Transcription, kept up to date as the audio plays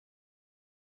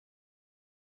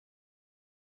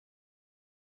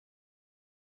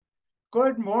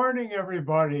Good morning,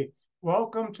 everybody.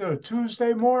 Welcome to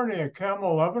Tuesday morning at Chem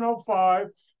 11:05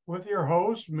 with your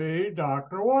host, me,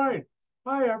 Dr. White.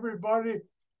 Hi, everybody.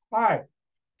 Hi.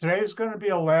 Today's going to be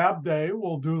a lab day.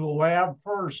 We'll do the lab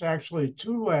first, actually,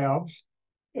 two labs.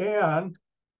 And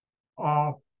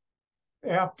uh,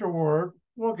 afterward,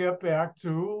 we'll get back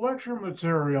to lecture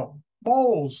material,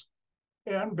 moles,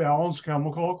 and balanced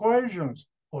chemical equations.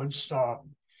 Good stuff.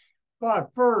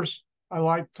 But first, I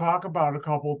like to talk about a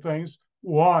couple things.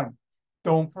 One,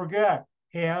 don't forget,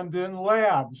 hand in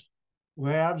labs.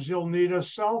 Labs, you'll need a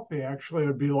selfie. Actually,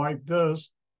 it'd be like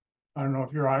this. I don't know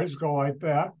if your eyes go like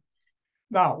that.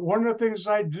 Now, one of the things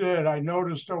I did, I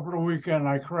noticed over the weekend,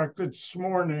 I corrected this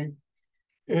morning,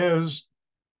 is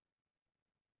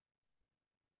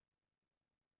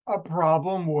a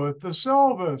problem with the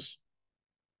syllabus.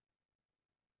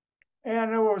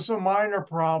 And it was a minor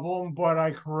problem, but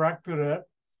I corrected it.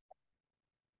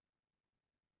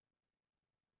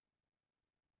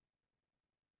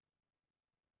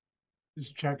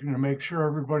 Just checking to make sure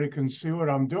everybody can see what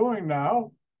I'm doing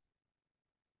now.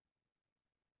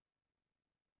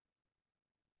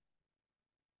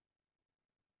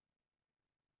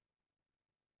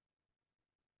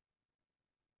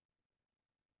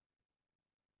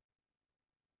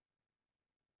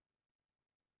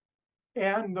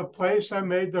 And the place I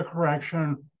made the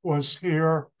correction was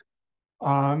here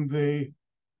on the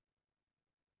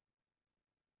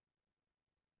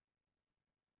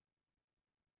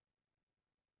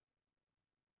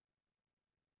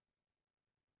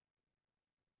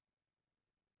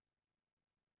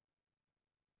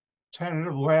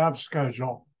tentative lab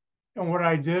schedule. And what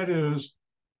I did is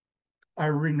I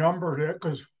renumbered it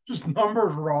because this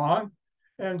number's wrong.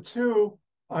 And two,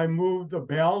 I moved the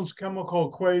balanced chemical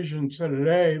equation to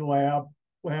today lab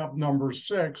number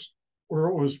 6, where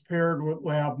it was paired with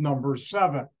lab number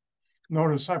 7.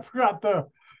 Notice I forgot to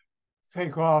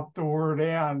take off the word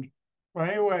and. But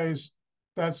anyways,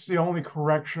 that's the only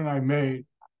correction I made.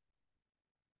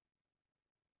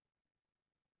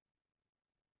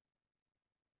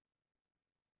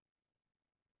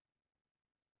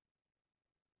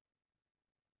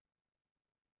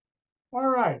 All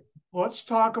right, let's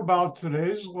talk about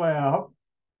today's lab.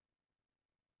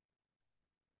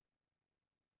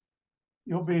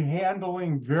 You'll be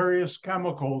handling various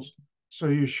chemicals, so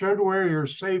you should wear your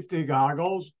safety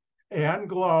goggles and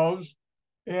gloves,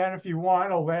 and if you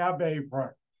want a lab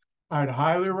apron. I'd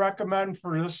highly recommend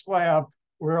for this lab,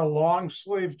 wear a long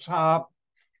sleeve top,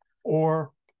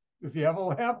 or if you have a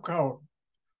lab coat.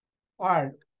 All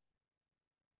right,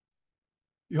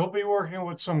 you'll be working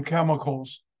with some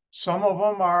chemicals. Some of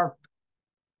them are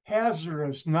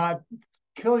hazardous, not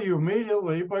kill you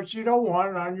immediately, but you don't want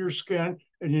it on your skin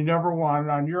and you never want it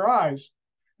on your eyes.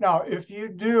 Now, if you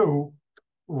do,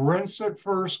 rinse it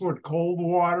first with cold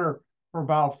water for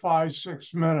about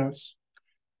 5-6 minutes.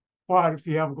 But if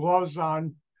you have gloves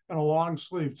on and a long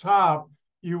sleeve top,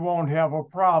 you won't have a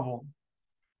problem.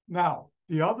 Now,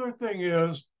 the other thing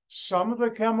is some of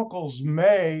the chemicals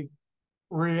may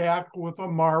react with a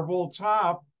marble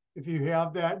top if you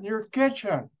have that in your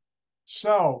kitchen.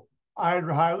 So I'd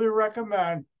highly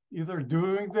recommend either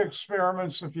doing the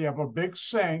experiments if you have a big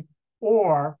sink,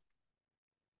 or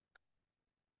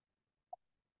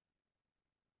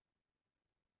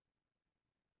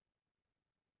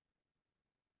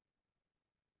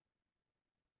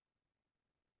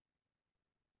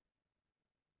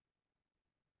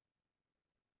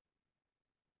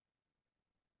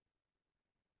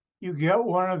you get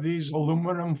one of these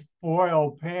aluminum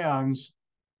foil pans,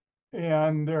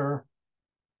 and they're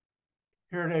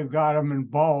here, they've got them in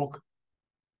bulk,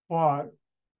 but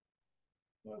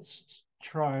let's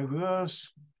try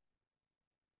this.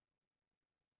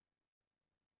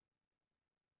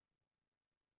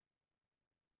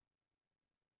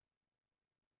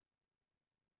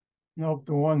 Nope,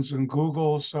 the one's in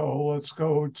Google. So let's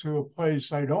go to a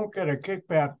place I don't get a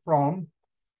kickback from,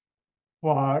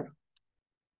 but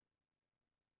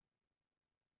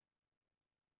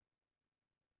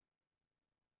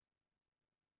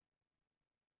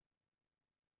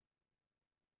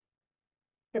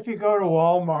if you go to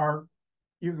Walmart,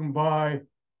 you can buy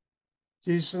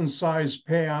decent sized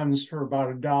pans for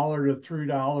about $1 to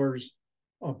 $3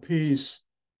 a piece,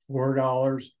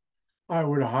 $4. I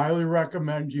would highly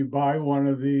recommend you buy one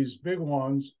of these big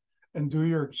ones and do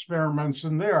your experiments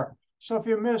in there. So if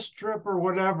you miss drip or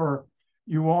whatever,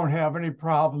 you won't have any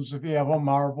problems if you have a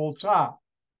marble top.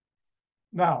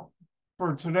 Now,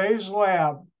 for today's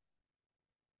lab,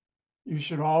 you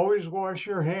should always wash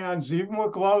your hands, even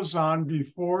with gloves on,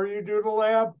 before you do the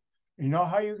lab. You know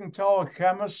how you can tell a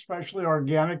chemist, especially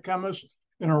organic chemist,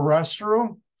 in a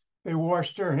restroom? They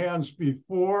wash their hands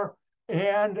before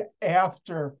and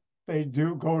after they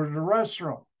do go to the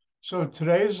restroom. So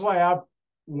today's lab,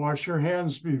 wash your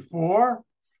hands before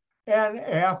and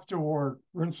afterward.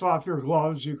 Rinse off your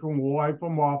gloves. You can wipe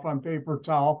them off on paper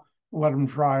towel, let them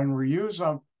dry and reuse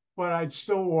them. But I'd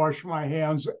still wash my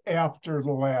hands after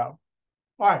the lab.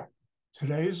 All right,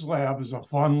 today's lab is a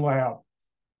fun lab.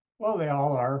 Well, they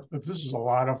all are, but this is a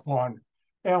lot of fun.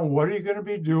 And what are you going to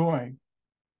be doing?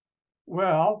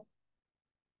 Well,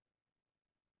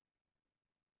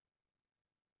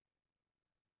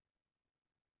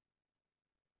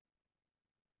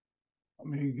 let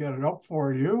me get it up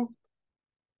for you.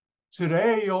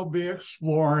 Today, you'll be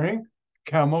exploring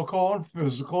chemical and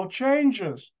physical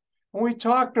changes. And we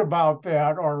talked about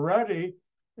that already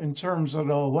in terms of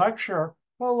the lecture,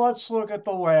 but let's look at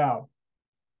the lab.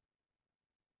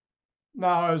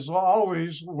 Now, as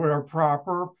always, wear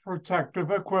proper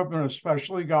protective equipment,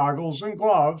 especially goggles and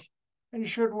gloves, and you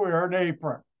should wear an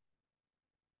apron.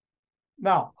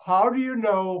 Now, how do you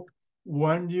know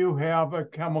when you have a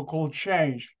chemical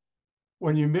change?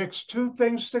 When you mix two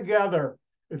things together,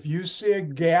 if you see a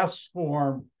gas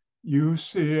form, you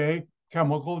see a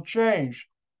chemical change.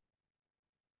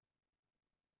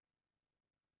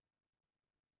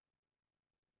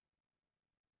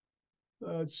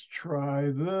 Let's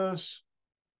try this.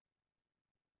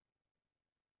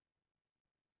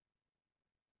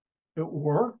 It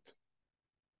worked.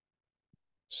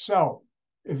 So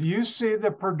if you see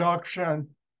the production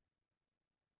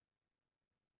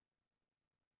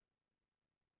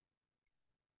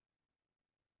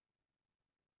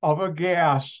of a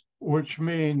gas, which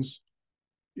means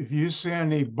if you see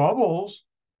any bubbles,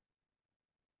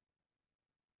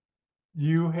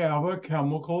 you have a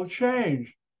chemical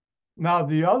change. Now,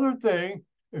 the other thing,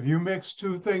 if you mix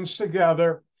two things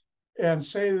together and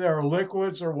say they're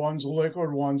liquids or one's a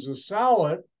liquid, one's a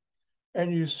solid,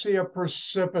 and you see a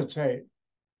precipitate.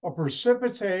 A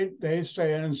precipitate, they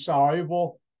say an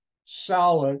insoluble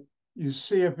solid. You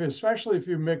see if, especially if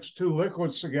you mix two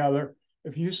liquids together,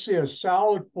 if you see a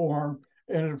solid form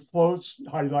and it floats,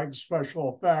 I like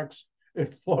special effects,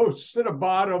 it floats to the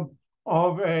bottom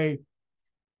of the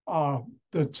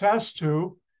test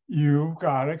tube, you've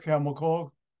got a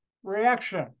chemical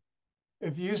reaction.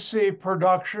 If you see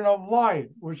production of light,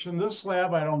 which in this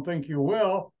lab I don't think you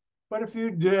will, but if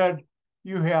you did,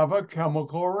 you have a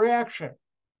chemical reaction.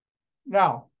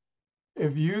 Now,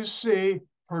 if you see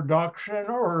production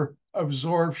or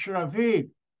absorption of heat,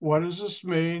 what does this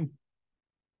mean?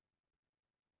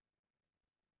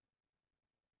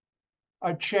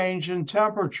 A change in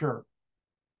temperature.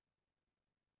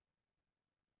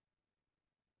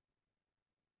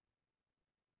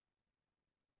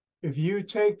 If you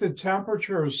take the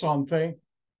temperature of something,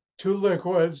 two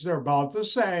liquids, they're about the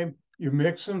same, you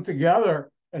mix them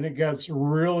together and it gets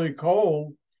really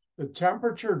cold, the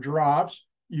temperature drops,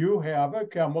 you have a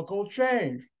chemical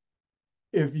change.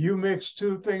 If you mix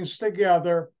two things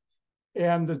together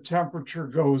and the temperature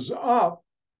goes up,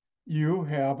 you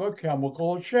have a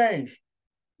chemical change.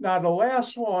 Now, the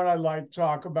last one I'd like to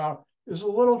talk about is a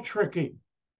little tricky,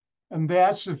 and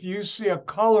that's if you see a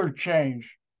color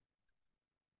change,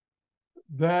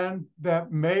 then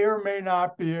that may or may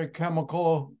not be a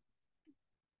chemical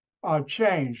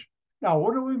change. Now,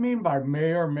 what do we mean by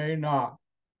may or may not?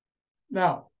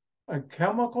 Now, a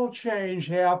chemical change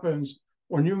happens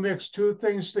when you mix two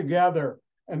things together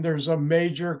and there's a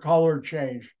major color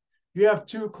change. If you have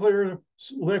two clear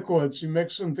liquids, you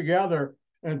mix them together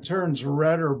and it turns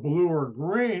red or blue or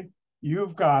green,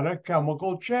 you've got a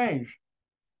chemical change.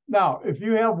 Now, if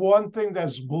you have one thing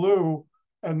that's blue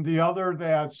and the other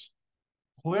that's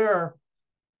clear,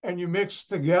 and you mix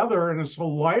together and it's a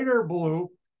lighter blue,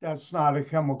 that's not a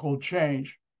chemical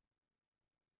change.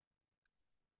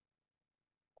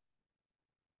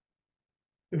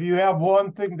 If you have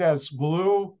one thing that's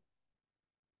blue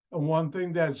and one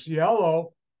thing that's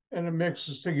yellow and it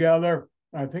mixes together,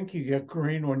 I think you get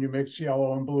green when you mix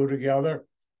yellow and blue together.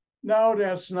 No,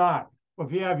 that's not.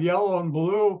 If you have yellow and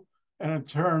blue and it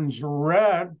turns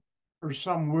red or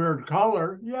some weird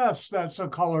color, yes, that's a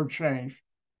color change.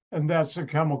 And that's a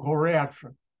chemical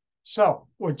reaction. So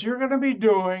what you're going to be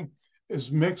doing is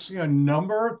mixing a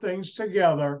number of things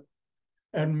together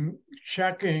and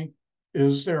checking,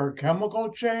 is there a chemical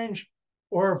change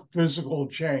or a physical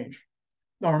change?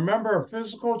 Now remember, a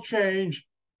physical change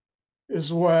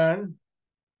is when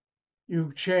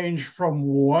you change from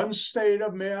one state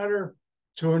of matter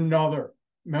to another.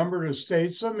 Remember, the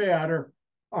states of matter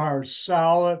are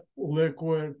solid,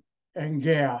 liquid, and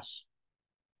gas.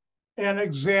 An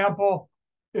example,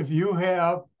 if you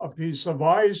have a piece of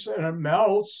ice and it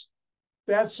melts,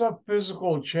 That's a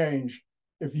physical change.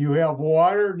 If you have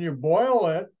water and you boil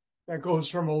it, that goes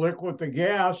from a liquid to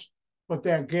gas, but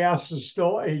that gas is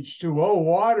still H2O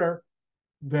water.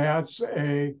 That's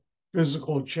a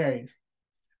physical change.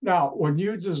 Now, when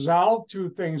you dissolve two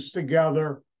things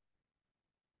together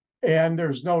and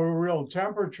there's no real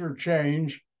temperature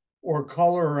change or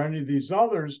color or any of these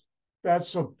others,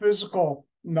 that's a physical,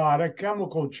 not a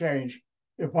chemical change.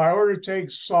 If I were to take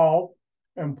salt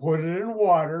and put it in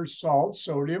water, salt,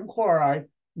 sodium chloride,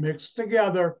 mixed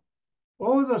together,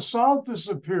 oh, the salt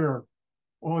disappeared.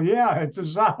 Well, yeah, it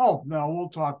dissolved. Now, we'll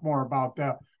talk more about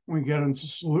that when we get into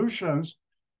solutions.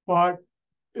 But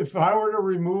if I were to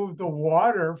remove the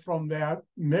water from that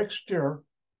mixture,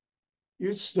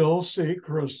 you'd still see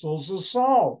crystals of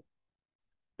salt.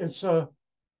 It's a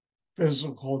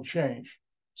physical change.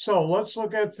 So let's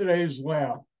look at today's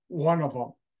lab, one of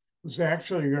them. It's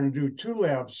actually going to do two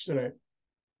labs today.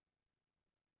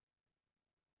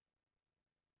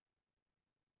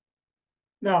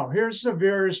 Now, here's the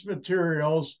various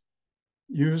materials.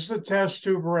 Use the test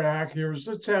tube rack. Here's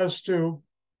the test tube.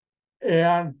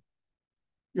 And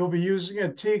you'll be using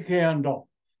a tea candle.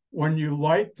 When you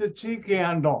light the tea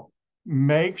candle,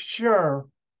 make sure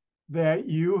that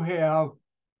you have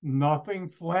nothing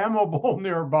flammable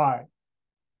nearby.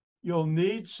 You'll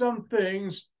need some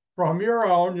things from your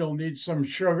own. You'll need some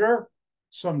sugar,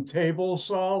 some table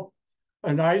salt,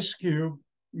 an ice cube,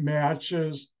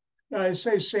 matches. Now, I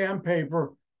say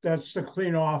sandpaper, that's to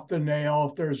clean off the nail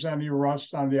if there's any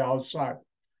rust on the outside.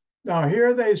 Now,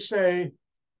 here they say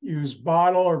use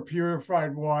bottled or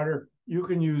purified water. You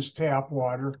can use tap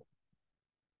water.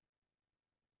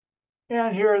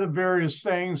 And here are the various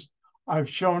things. I've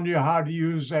shown you how to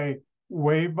use a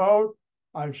weigh boat.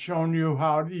 I've shown you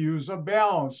how to use a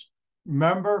balance.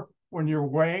 Remember, when you're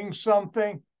weighing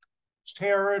something,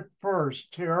 tare it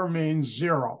first. Tare means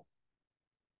zero.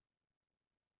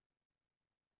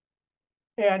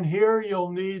 And here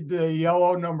you'll need the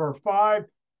yellow number 5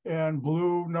 and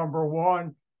blue number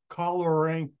 1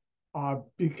 coloring.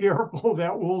 Be careful,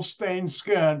 that will stain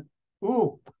skin.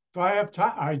 Ooh, do I have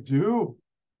time? I do.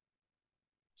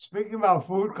 Speaking about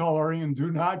food coloring, and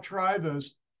do not try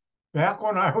this, back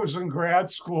when I was in grad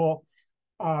school,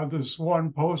 this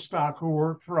one postdoc who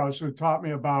worked for us who taught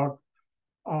me about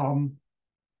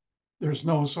there's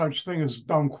no such thing as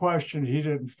dumb question. He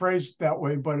didn't phrase it that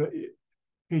way, but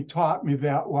he taught me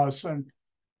that lesson.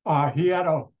 He had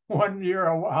a 1 year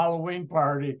Halloween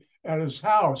party at his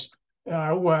house, and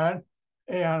I went,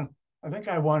 and I think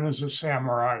I went as a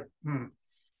samurai.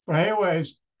 But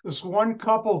anyways, this one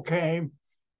couple came,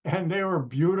 and they were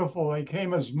beautiful. They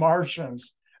came as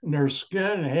Martians, and their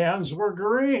skin and hands were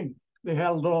green. They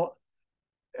had a little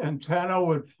antenna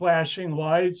with flashing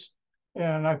lights,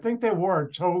 and I think they wore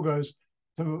togas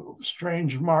to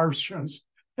strange Martians.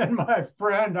 And my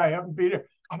friend, I haven't been here,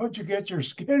 how about you get your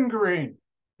skin green?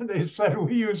 And they said,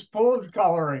 we use food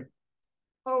coloring.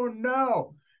 Oh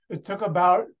no. It took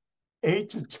about 8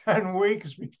 to 10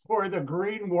 weeks before the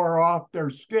green wore off their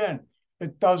skin.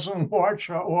 It doesn't wash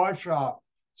off.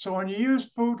 So when you use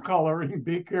food coloring,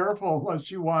 be careful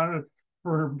unless you want it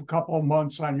for a couple of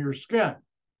months on your skin.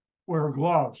 Wear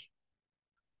gloves.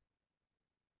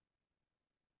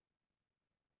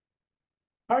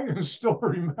 I can still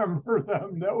remember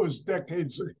them. That was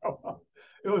decades ago.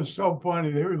 It was so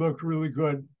funny. They looked really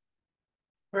good.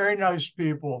 Very nice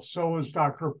people. So was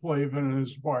Dr. Flavin and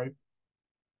his wife.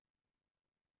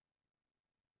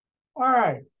 All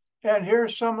right. And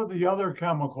here's some of the other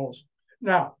chemicals.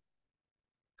 Now,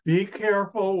 be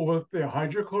careful with the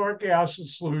hydrochloric acid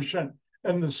solution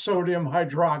and the sodium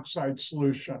hydroxide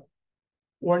solution.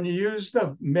 When you use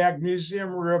the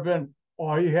magnesium ribbon,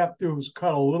 all you have to do is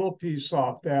cut a little piece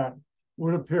off that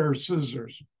with a pair of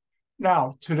scissors.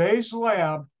 Now, today's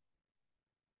lab,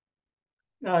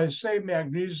 now I say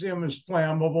magnesium is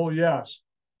flammable, yes.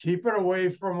 Keep it away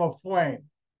from a flame.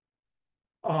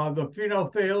 The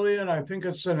phenolphthalein, I think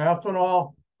it's an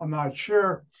ethanol, I'm not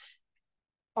sure.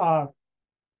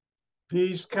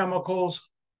 These chemicals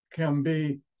can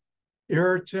be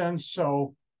irritants,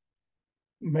 so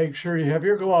make sure you have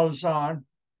your gloves on.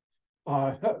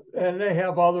 And they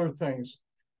have other things.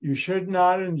 You should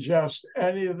not ingest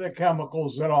any of the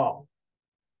chemicals at all.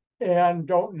 And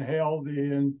don't inhale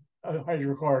the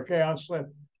hydrochloric acid.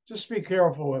 Just be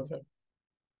careful with it.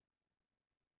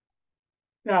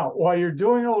 Now, while you're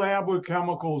doing a lab with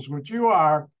chemicals, which you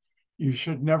are, you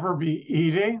should never be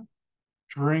eating,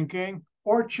 drinking,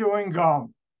 or chewing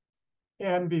gum.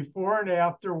 And before and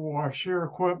after, wash your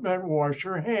equipment, wash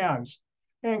your hands,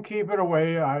 and keep it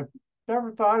away. I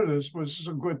never thought of this, but this is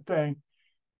a good thing.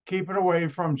 Keep it away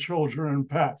from children and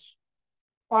pets.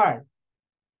 All right.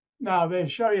 Now they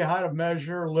show you how to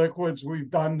measure liquids. We've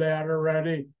done that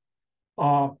already.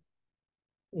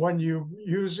 When you're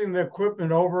using the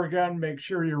equipment over again, make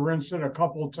sure you rinse it a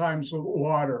couple of times with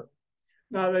water.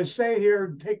 Now they say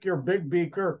here, take your big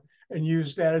beaker and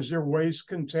use that as your waste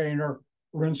container,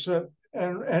 rinse it.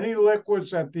 And any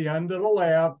liquids at the end of the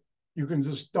lab, you can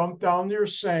just dump down your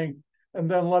sink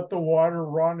and then let the water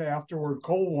run afterward,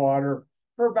 cold water,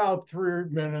 for about 3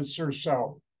 minutes or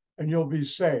so, and you'll be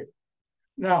safe.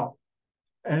 Now,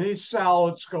 any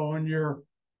solids go in your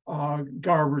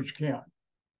garbage can.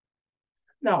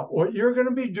 Now, what you're going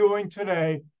to be doing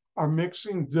today are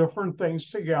mixing different things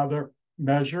together,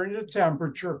 measuring the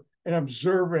temperature and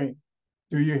observing,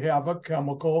 do you have a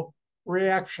chemical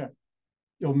reaction?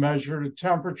 You'll measure the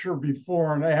temperature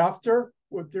before and after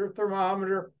with your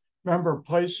thermometer. Remember,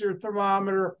 place your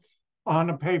thermometer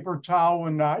on a paper towel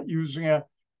when not using it.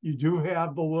 You do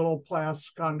have the little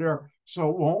plastic on there, so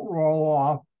it won't roll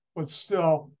off, but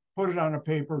still put it on a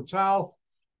paper towel.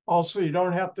 Also, you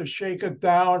don't have to shake it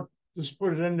down. Just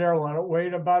put it in there, let it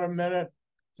wait about a minute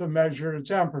to measure the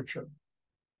temperature.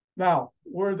 Now,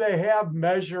 where they have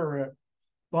measure it,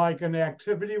 like in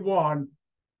activity 1,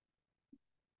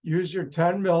 use your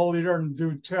 10 milliliter and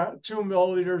do 2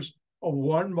 milliliters of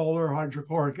 1 molar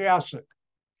hydrochloric acid.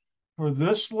 For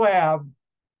this lab,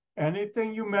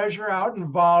 anything you measure out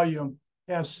in volume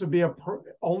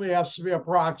only has to be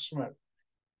approximate.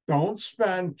 Don't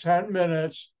spend 10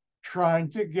 minutes trying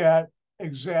to get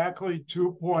exactly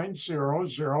 2.00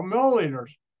 milliliters.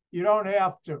 You don't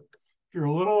have to. If you're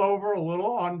a little over, a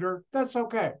little under, that's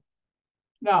okay.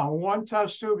 Now, one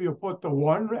test tube, you'll put the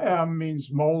 1M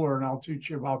means molar, and I'll teach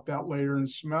you about that later in the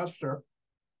semester.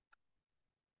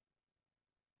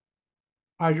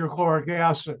 Hydrochloric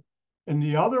acid. In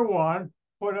the other one,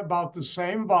 put about the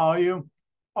same volume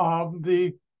of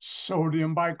the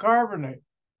sodium bicarbonate.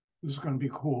 This is going to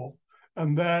be cool.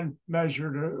 And then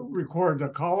record the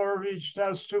color of each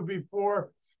test tube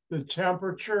before, the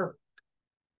temperature.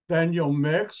 Then you'll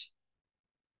mix.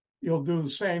 You'll do the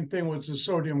same thing with the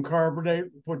sodium carbonate,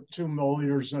 put 2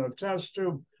 milliliters in a test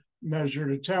tube, measure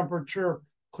the temperature,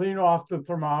 clean off the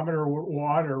thermometer with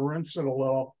water, rinse it a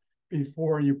little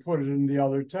before you put it in the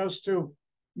other test tube,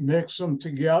 mix them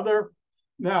together.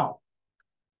 Now,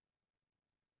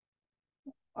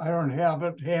 I don't have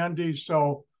it handy,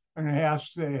 so I'm going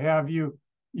to have you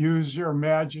use your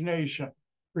imagination.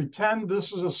 Pretend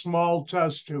this is a small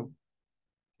test tube.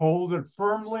 Hold it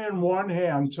firmly in one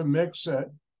hand to mix it,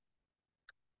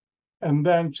 and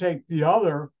then take the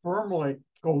other firmly,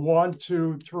 go 1,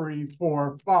 2, 3,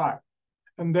 4, 5,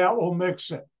 and that will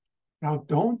mix it. Now,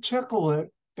 don't tickle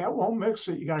it. That won't mix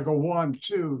it. You got to go 1,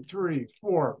 2, 3,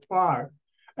 4, 5,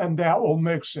 and that will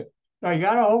mix it. Now, you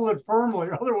got to hold it firmly,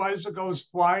 otherwise it goes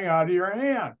flying out of your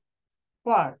hand.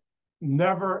 But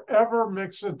never, ever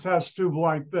mix a test tube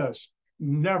like this.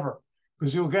 Never,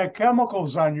 because you'll get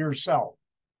chemicals on yourself.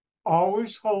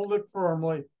 Always hold it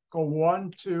firmly. Go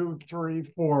 1, 2, 3,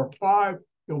 4, 5.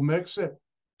 You'll mix it.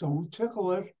 Don't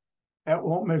tickle it. That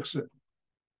won't mix it.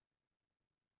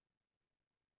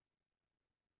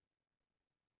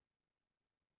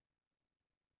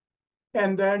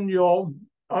 And then you'll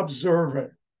observe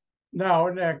it. Now,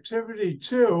 in activity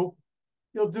 2,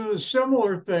 you'll do the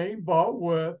similar thing, but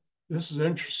with, this is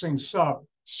interesting stuff,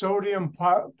 sodium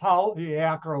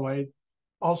polyacrylate,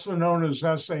 also known as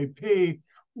SAP,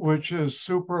 which is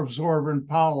superabsorbent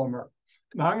polymer.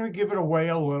 Now, I'm going to give it away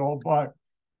a little, but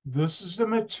this is the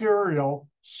material,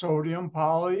 sodium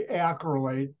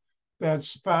polyacrylate,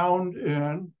 that's found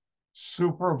in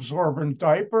superabsorbent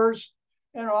diapers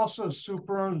and also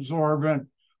superabsorbent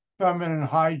feminine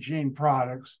hygiene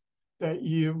products that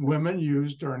women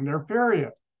use during their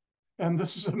period. And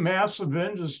this is a massive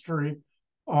industry.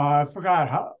 I forgot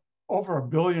how, over $1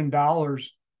 billion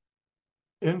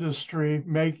industry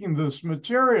making this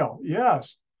material.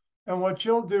 Yes. And what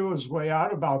you'll do is weigh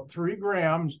out about 3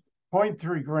 grams,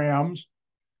 0.3 grams,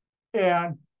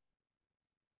 and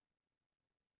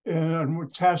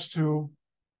test tube,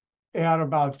 add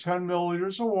about 10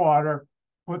 milliliters of water,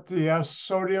 put the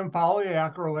sodium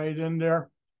polyacrylate in there,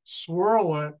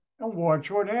 swirl it, and watch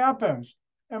what happens,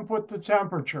 and put the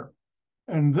temperature.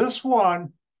 And this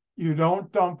one, you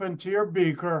don't dump into your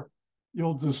beaker.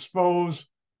 You'll dispose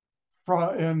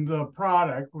in the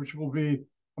product, which will be,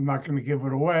 I'm not going to give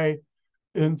it away,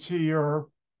 into your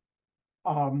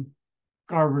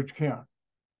garbage can.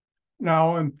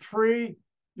 Now in 3,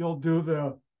 you'll do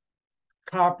the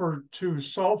copper 2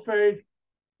 sulfate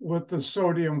with the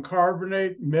sodium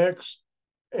carbonate mix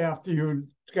after you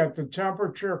get the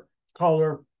temperature,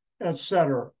 color,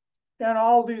 etc. And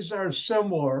all these are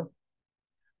similar.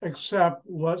 except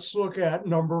let's look at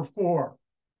number 4.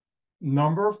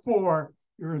 Number 4,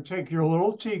 you're going to take your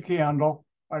little tea candle.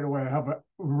 By the way, I have a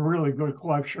really good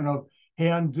collection of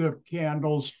hand-dipped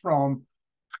candles from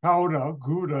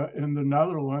Gouda in the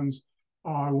Netherlands.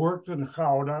 I worked in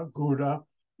Gouda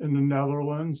in the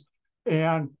Netherlands.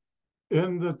 And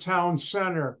in the town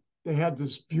center, they had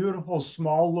this beautiful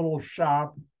small little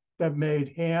shop that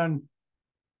made hand-dipped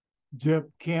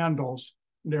candles.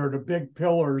 They're the big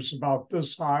pillars about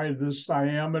this high, this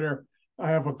diameter. I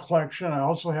have a collection. I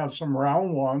also have some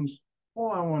round ones.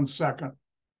 Hold on one second.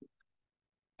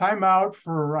 Time out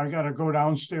for, I got to go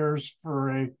downstairs for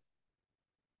a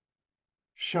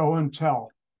show and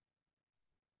tell.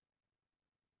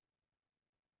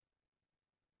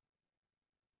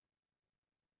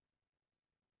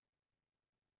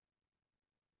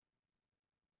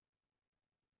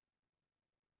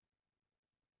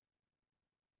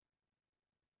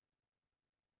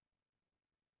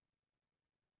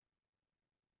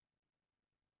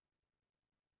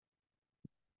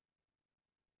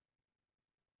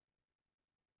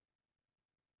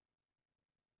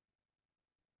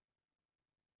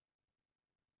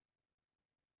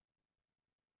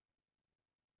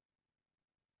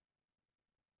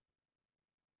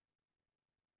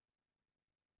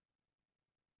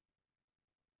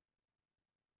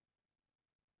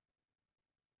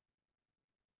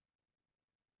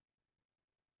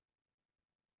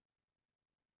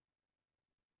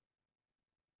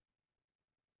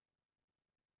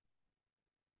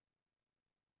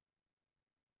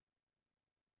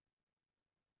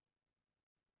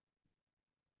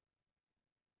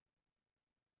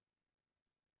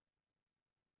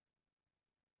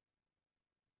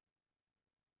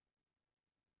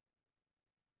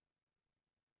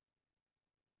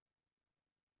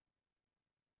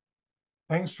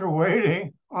 Thanks for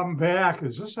waiting. I'm back.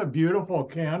 Is this a beautiful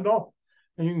candle?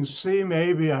 And you can see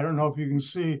maybe, I don't know if you can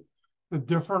see the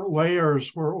different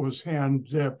layers where it was hand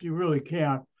dipped. You really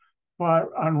can't. But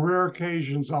on rare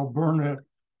occasions, I'll burn it.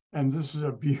 And this is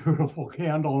a beautiful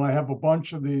candle. And I have a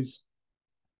bunch of these.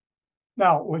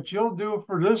 Now, what you'll do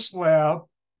for this lab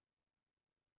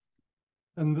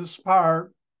and this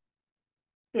part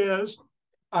is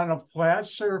on a flat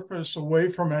surface away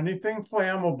from anything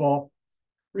flammable,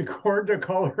 record the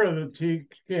color of the tea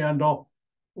candle,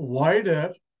 light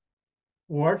it,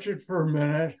 watch it for a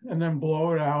minute, and then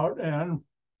blow it out. And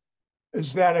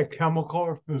is that a chemical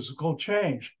or physical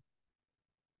change?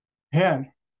 And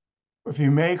if you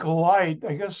make light,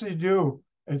 I guess they do,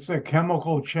 it's a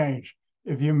chemical change.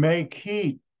 If you make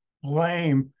heat,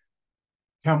 blame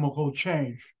chemical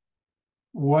change.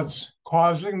 What's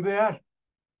causing that?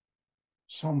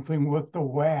 Something with the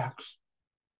wax.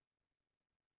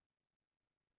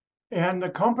 And the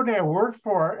company I worked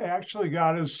for actually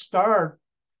got his start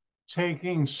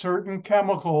taking certain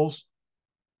chemicals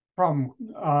from,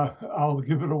 I'll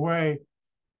give it away,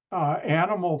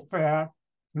 animal fat,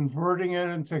 converting it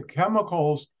into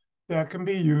chemicals that can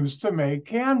be used to make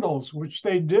candles, which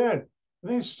they did. I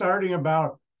think starting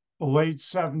about the late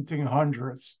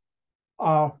 1700s.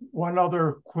 One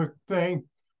other quick thing,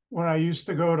 when I used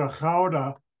to go to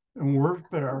Gouda and work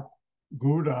there,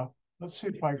 Gouda, let's see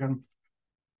if I can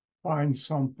find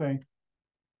something.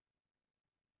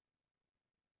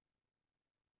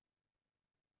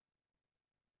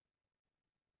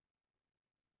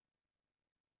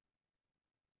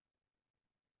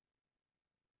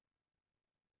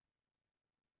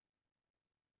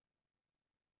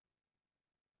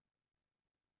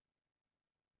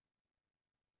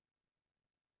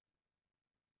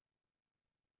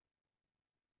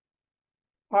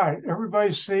 All right,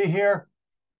 everybody see here,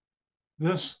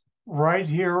 this right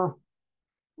here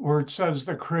where it says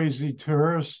the crazy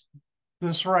tourist,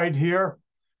 this right here,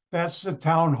 that's the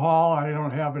town hall. I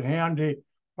don't have it handy.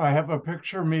 I have a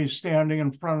picture of me standing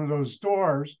in front of those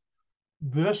doors.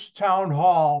 This town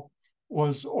hall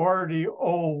was already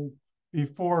old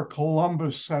before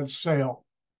Columbus set sail.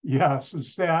 Yes,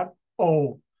 it's that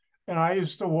old. And I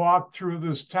used to walk through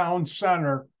this town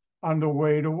center on the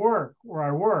way to work, where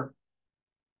I work.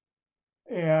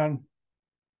 And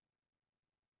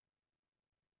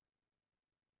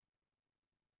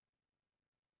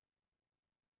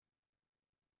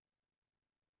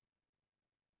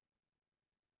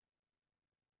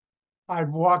I'd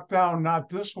walk down not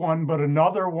this one, but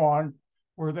another one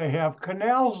where they have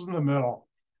canals in the middle.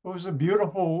 It was a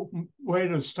beautiful way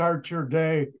to start your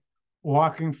day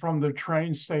walking from the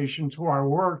train station to our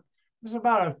work. It was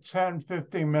about a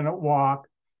 10-15 minute walk.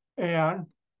 And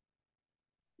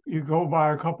you go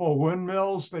by a couple of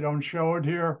windmills. They don't show it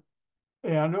here.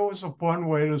 And it was a fun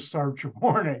way to start your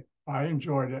morning. I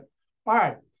enjoyed it. All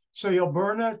right. So you'll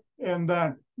burn it, and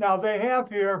then now they have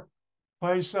here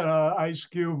place an ice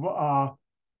cube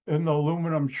in the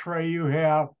aluminum tray you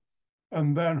have,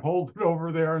 and then hold it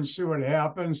over there and see what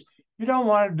happens. You don't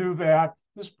want to do that.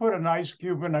 Just put an ice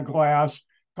cube in a glass,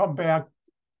 come back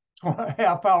a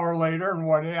half hour later, and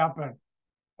what happened?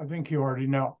 I think you already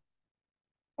know.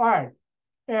 All right,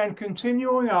 and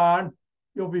continuing on,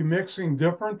 you'll be mixing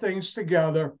different things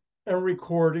together and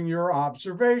recording your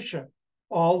observation,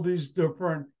 all these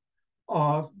different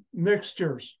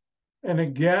mixtures. And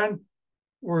again,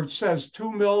 where it says 2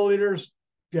 milliliters,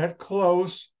 get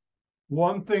close.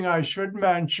 One thing I should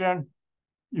mention,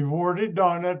 you've already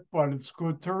done it, but it's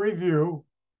good to review.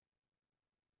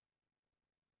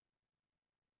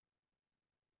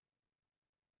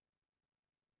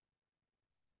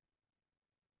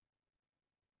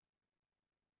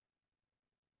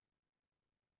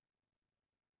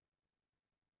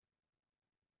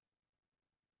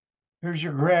 Here's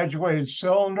your graduated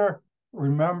cylinder.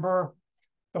 Remember,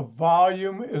 the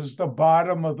volume is the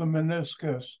bottom of the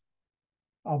meniscus.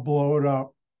 I'll blow it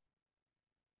up.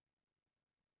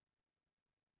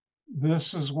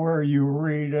 This is where you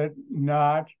read it,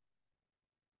 not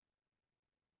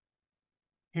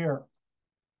here.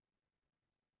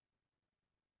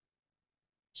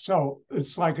 So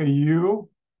it's like a U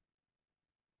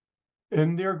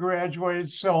in your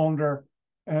graduated cylinder,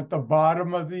 and at the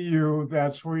bottom of the U,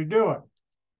 that's where you do it.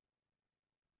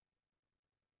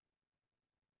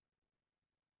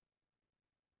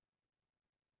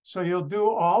 So you'll do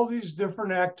all these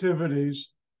different activities,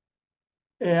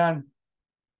 and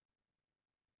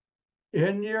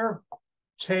in your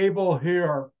table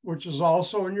here, which is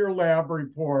also in your lab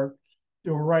report,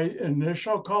 you'll write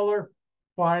initial color,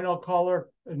 final color,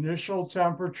 initial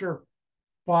temperature,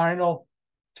 final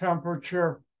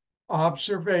temperature,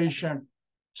 observation,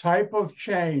 type of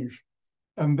change.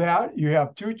 And that you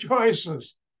have two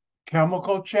choices: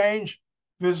 chemical change,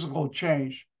 physical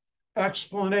change.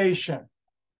 Explanation.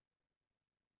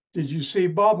 Did you see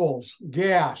bubbles,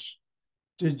 gas?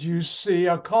 Did you see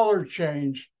a color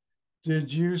change?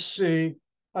 Did you see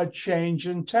a change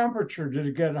in temperature? Did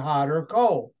it get hot or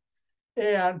cold?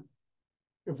 And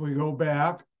if we go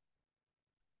back,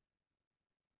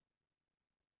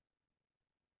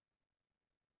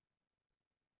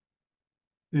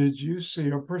 did you see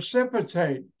a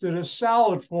precipitate? Did a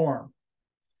solid form?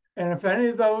 And if any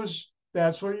of those,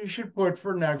 that's what you should put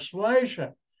for an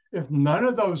explanation. If none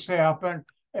of those happen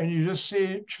and you just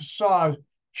saw a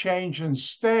change in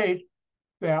state,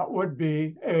 that would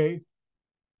be a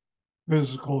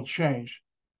physical change.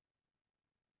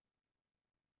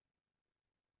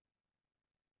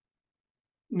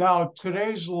 Now,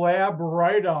 today's lab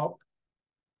write-up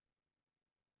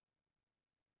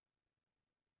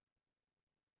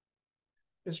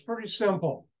is pretty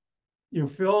simple. You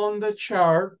fill in the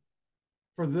chart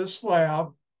for this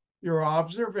lab, your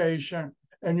observation,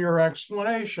 and your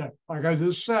explanation. Like I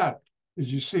just said, did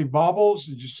you see bubbles?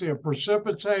 Did you see a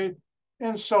precipitate?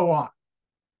 And so on.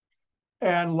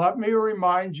 And let me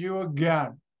remind you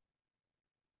again,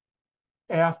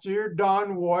 after you're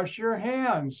done, wash your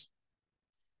hands.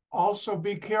 Also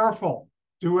be careful.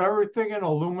 Do everything in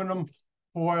aluminum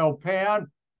foil pan,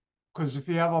 because if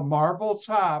you have a marble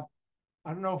top,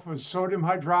 I don't know if it's sodium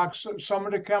hydroxide, some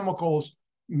of the chemicals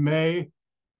may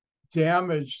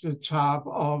damage the top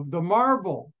of the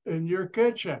marble in your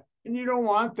kitchen. And you don't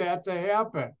want that to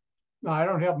happen. Now, I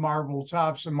don't have marble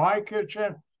tops in my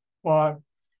kitchen, but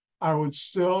I would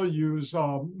still use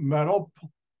a metal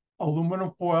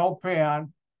aluminum foil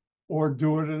pan or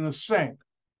do it in a sink.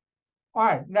 All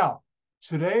right, now,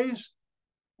 today's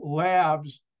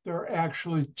labs, there are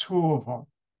actually two of them.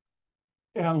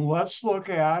 And let's look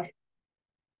at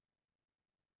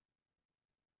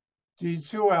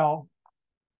D2L.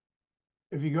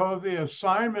 If you go to the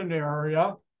assignment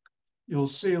area, you'll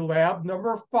see lab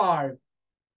number 5,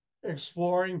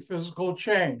 exploring physical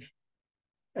change.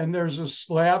 And there's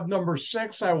a lab number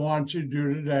 6 I want you to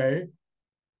do today,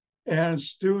 and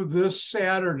it's due this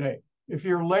Saturday. If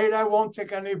you're late, I won't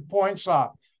take any points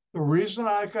off. The reason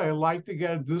I like to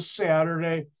get it this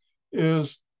Saturday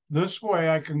is this way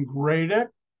I can grade it.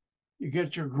 You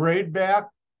get your grade back.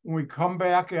 When we come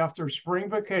back after spring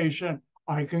vacation,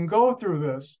 I can go through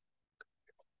this.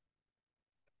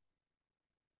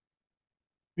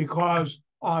 Because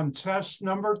on test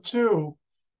number 2,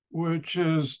 which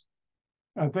is,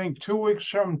 I think, 2 weeks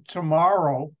from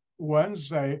tomorrow,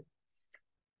 Wednesday,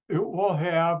 it will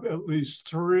have at least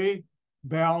 3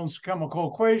 balanced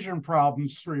chemical equation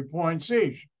problems, 3 points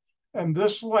each. And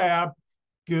this lab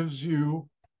gives you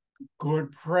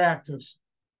good practice.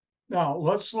 Now,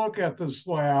 let's look at this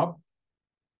lab.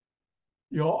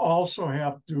 you'll also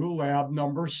have to do lab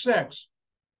number 6.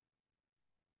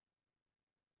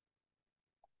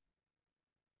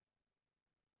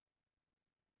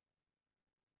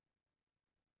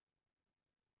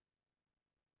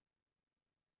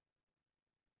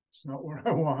 It's not what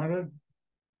I wanted.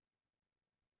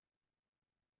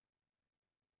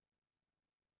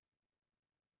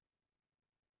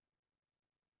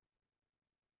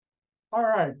 All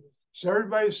right, so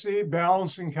everybody see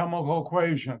balancing chemical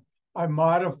equation. I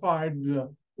modified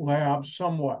the lab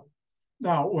somewhat.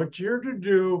 Now, what you're to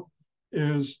do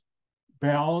is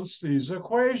balance these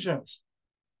equations.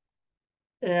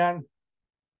 And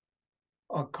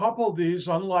a couple of these,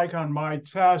 unlike on my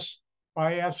test, if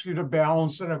I ask you to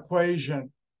balance an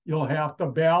equation, you'll have to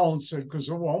balance it because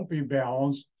it won't be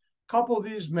balanced. A couple of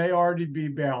these may already be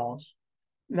balanced.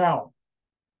 Now,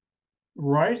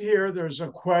 right here, there's a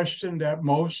question that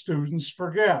most students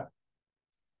forget.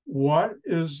 What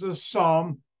is the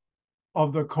sum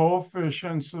of the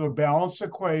coefficients of the balanced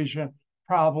equation,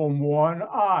 problem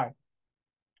 1I?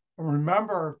 And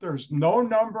remember, if there's no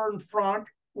number in front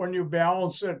when you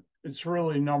balance it, it's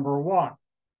really number 1.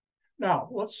 Now,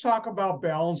 let's talk about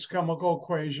balanced chemical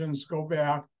equations. Go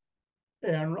back,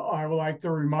 and I would like to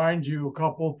remind you a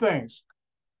couple of things.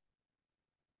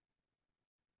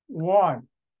 1,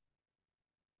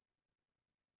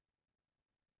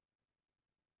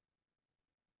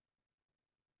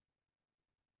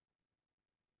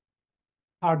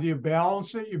 how do you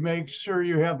balance it? You make sure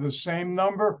you have the same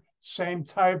number, same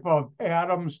type of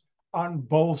atoms on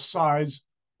both sides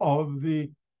of the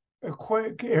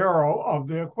arrow of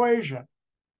the equation.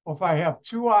 Well, if I have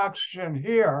 2 oxygen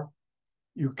here,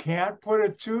 you can't put a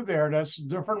 2 there. That's a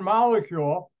different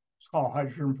molecule. It's called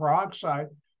hydrogen peroxide,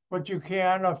 but you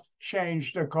can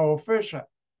change the coefficient.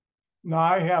 Now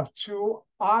I have 2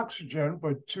 oxygen,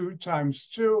 but 2 times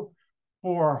 2,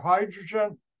 4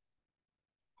 hydrogen.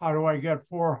 How do I get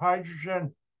 4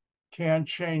 hydrogen? Can't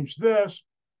change this,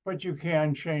 but you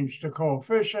can change the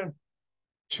coefficient.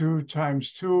 2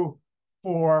 times 2,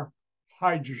 4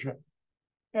 hydrogen.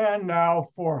 And now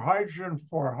 4 hydrogen,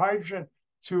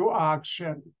 2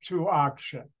 oxygen, 2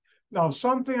 oxygen. Now,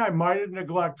 something I might have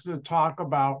neglected to talk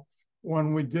about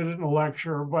when we did it in the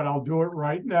lecture, but I'll do it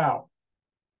right now.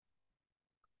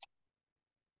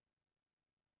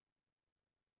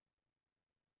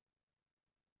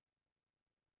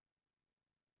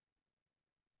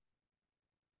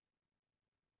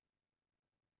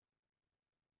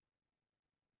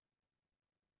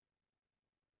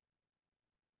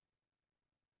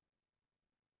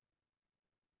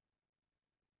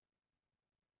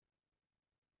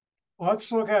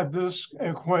 Let's look at this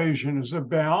equation. Is it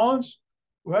balanced?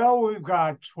 Well, we've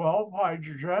got 12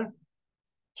 hydrogen,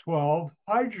 12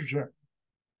 hydrogen.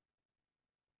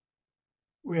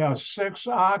 We have 6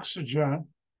 oxygen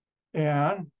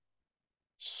and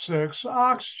 6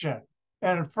 oxygen.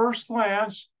 And at first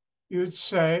glance, you'd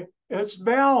say it's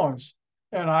balanced.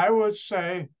 And I would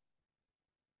say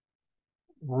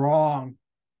wrong.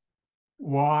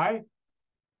 Why?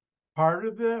 Part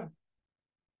of the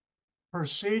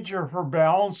procedure for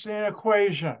balancing an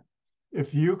equation,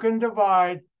 if you can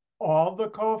divide all the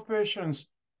coefficients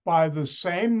by the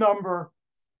same number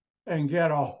and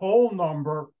get a whole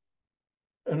number,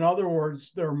 in other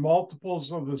words, they're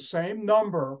multiples of the same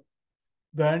number,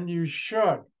 then you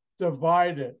should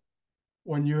divide it.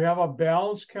 When you have a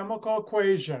balanced chemical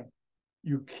equation,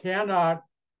 you cannot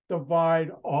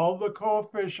divide all the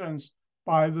coefficients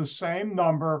by the same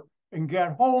number and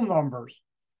get whole numbers.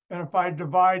 And if I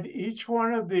divide each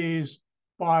one of these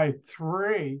by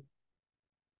 3,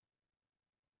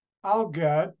 I'll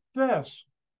get this.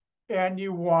 And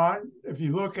you want, if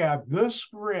you look at this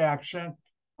reaction,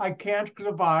 I can't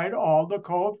divide all the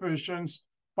coefficients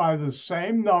by the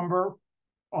same number,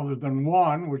 other than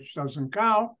 1, which doesn't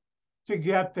count, to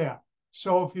get that.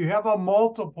 So if you have a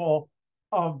multiple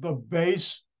of the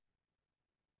base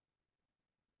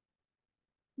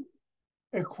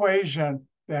equation,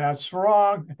 that's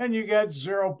wrong, and you get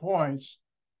 0 points,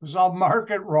 because I'll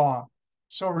mark it wrong.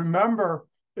 So remember,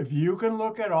 if you can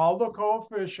look at all the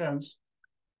coefficients,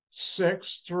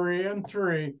 6, 3, and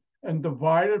 3, and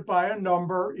divide it by a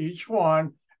number, each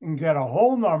one, and get a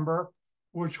whole number,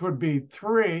 which would be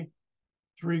 3.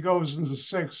 3 goes into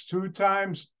 6 2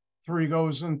 times, 3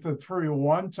 goes into 3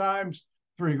 1 times,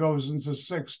 3 goes into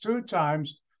 6 2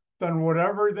 times, then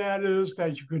whatever that is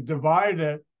that you could divide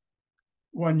it,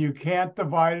 when you can't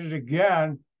divide it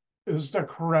again, is the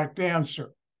correct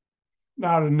answer.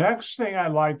 Now, the next thing I'd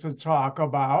like to talk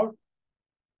about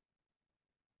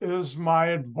is my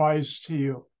advice to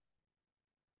you.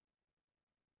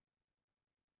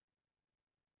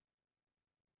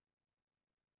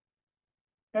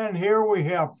 And here we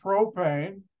have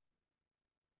propane,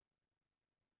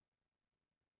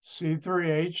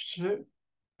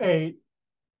 C3H8.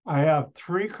 I have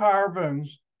 3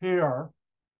 carbons here.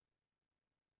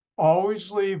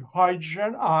 Always leave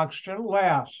hydrogen, oxygen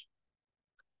last.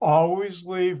 Always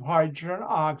leave hydrogen,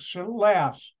 oxygen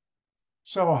last.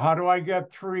 So how do I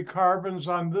get 3 carbons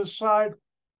on this side?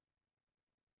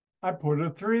 I put a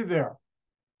 3 there,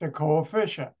 the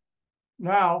coefficient.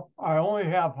 Now I only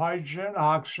have hydrogen,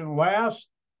 oxygen last.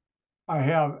 I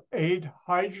have 8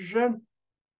 hydrogen.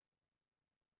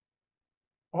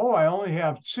 Oh, I only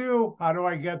have 2. How do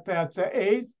I get that to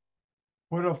 8?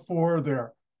 Put a 4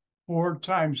 there. 4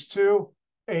 times 2,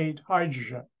 8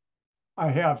 hydrogen. I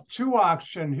have 2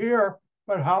 oxygen here,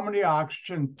 but how many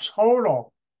oxygen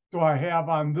total do I have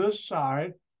on this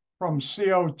side? From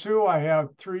CO2, I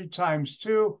have 3 times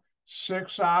 2,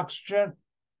 6 oxygen.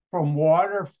 From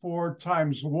water, 4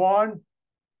 times 1,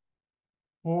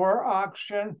 4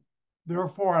 oxygen.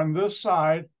 Therefore, on this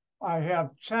side, I have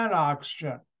 10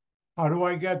 oxygen. How do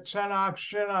I get 10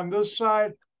 oxygen on this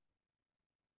side?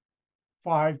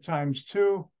 5 times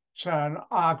 2, 10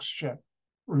 oxygen.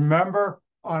 Remember,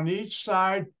 on each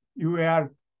side, you add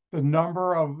the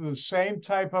number of the same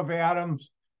type of atoms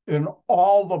in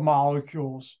all the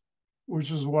molecules,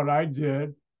 which is what I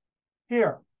did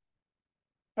here.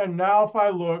 And now if I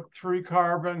look, 3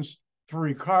 carbons,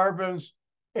 3 carbons,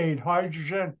 8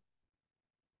 hydrogen,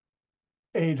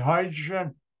 8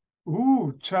 hydrogen,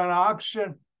 ooh, 10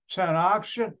 oxygen, 10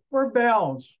 oxygen, we're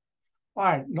balanced. All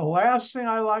right, the last thing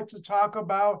I like to talk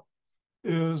about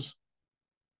is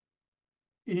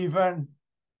even,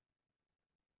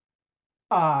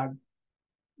 odd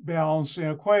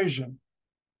balancing equation.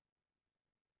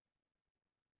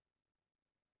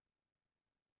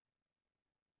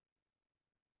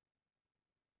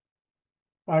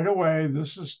 By the way,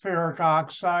 this is ferric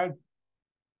oxide.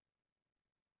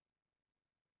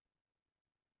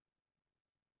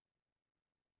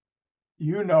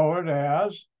 You know it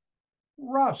as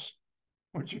rust,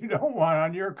 which you don't want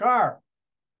on your car.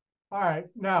 All right,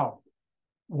 now,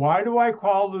 why do I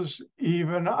call this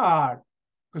even odd?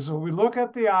 Because if we look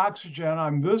at the oxygen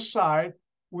on this side,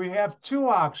 we have 2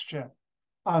 oxygen.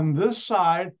 On this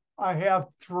side, I have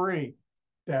 3.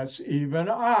 That's even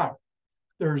odd.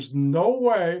 There's no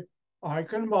way I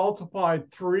can multiply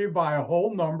 3 by a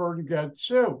whole number and get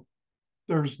 2.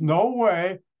 There's no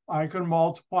way I can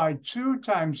multiply 2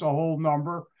 times a whole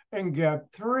number and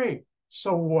get 3.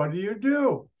 So what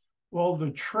do? Well,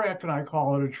 the trick, and I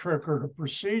call it a trick or the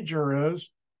procedure, is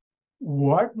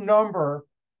what number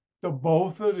do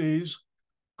both of these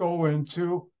go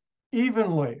into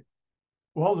evenly?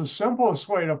 Well, the simplest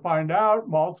way to find out,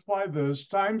 multiply this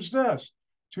times this.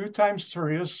 2 times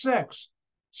 3 is 6.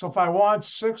 So if I want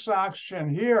 6 oxygen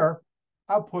here,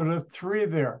 I'll put a 3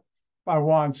 there. If I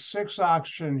want 6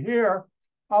 oxygen here,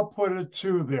 I'll put a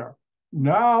 2 there.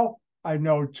 Now I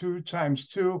know 2 times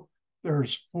 2,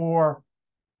 there's 4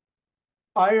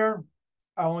 iron.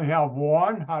 I only have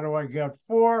 1. How do I get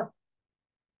 4?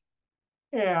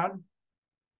 And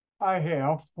I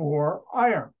have 4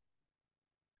 iron.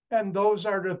 And those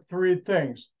are the 3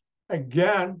 things.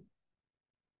 Again,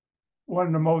 one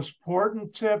of the most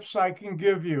important tips I can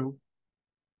give you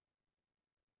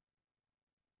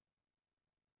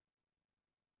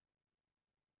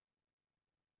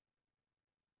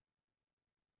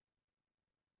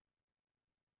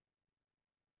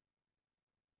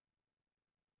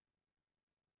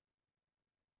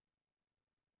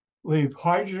leave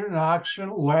hydrogen and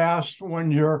oxygen last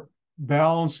when you're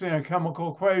balancing a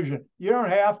chemical equation. You don't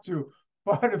have to,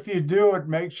 but if you do, it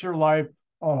makes your life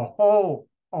a whole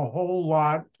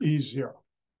lot easier.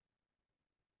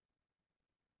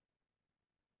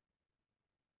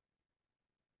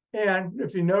 And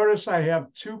if you notice, I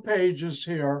have 2 pages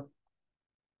here.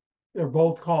 They're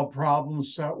both called problem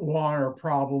set 1 or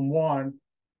problem 1,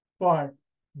 but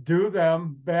do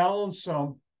them, balance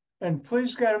them, and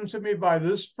please get them to me by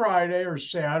this Friday or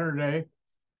Saturday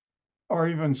or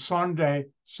even Sunday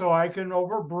so I can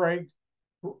over break,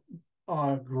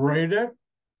 grade it,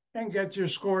 and get your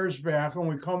scores back. When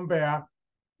we come back,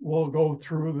 we'll go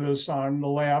through this on the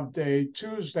lab day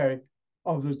Tuesday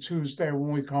of the Tuesday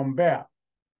when we come back.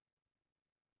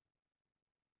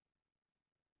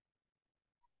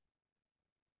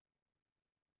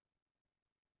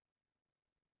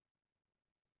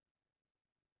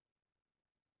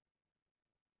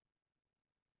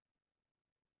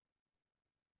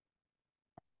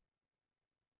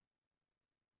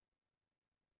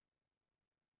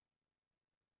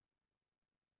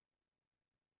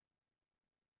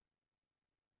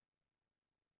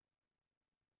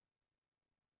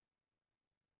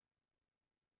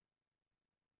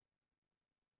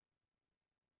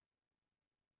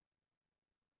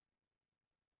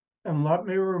 And let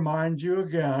me remind you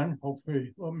again,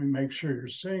 hopefully, let me make sure you're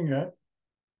seeing it.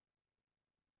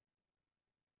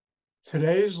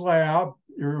 Today's lab,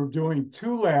 you're doing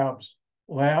two labs.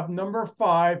 Lab number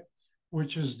 5,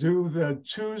 which is due the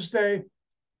Tuesday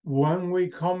when we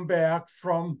come back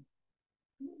from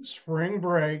spring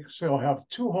break. So you'll have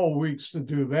 2 whole weeks to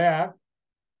do that.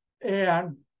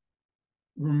 And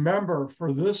remember,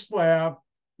 for this lab,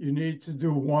 you need to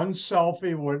do 1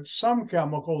 selfie with some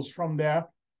chemicals from that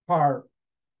part.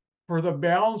 For the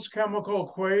balanced chemical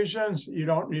equations, you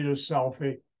don't need a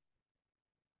selfie.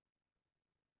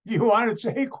 You want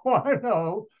to take one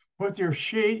with your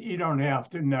sheet? You don't have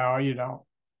to. No, you don't.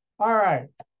 All right.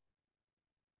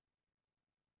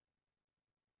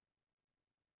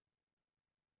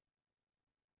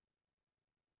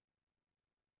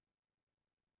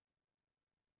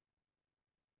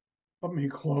 Let me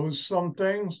close some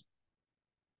things.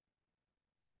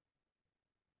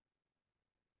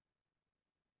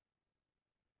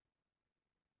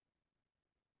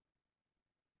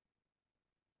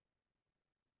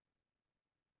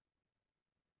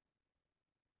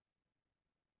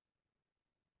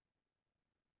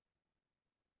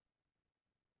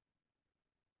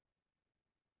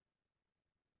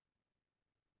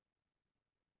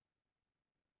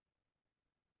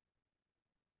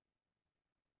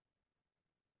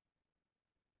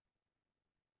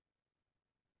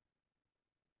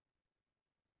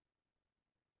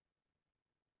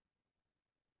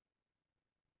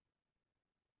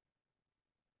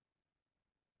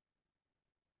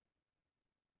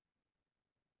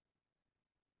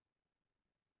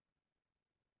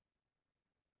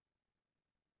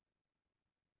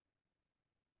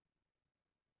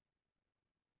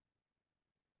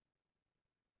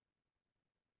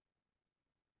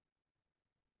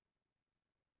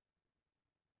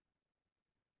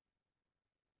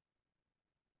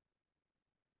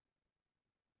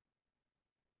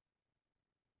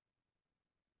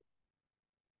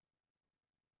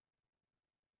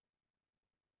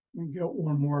 Let me get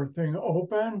one more thing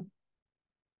open.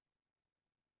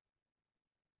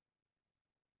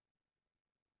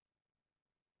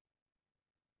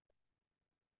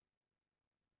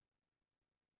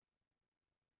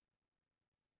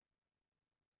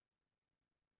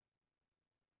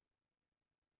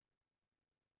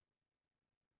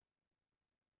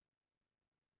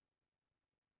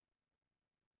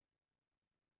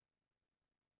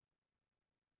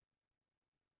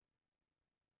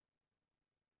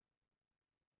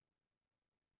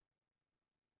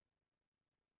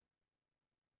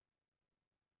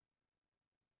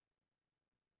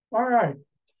 All right.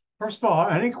 First of all,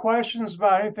 any questions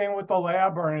about anything with the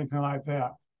lab or anything like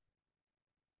that?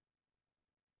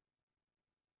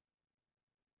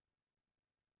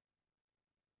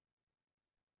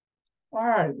 All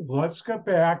right, let's get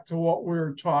back to what we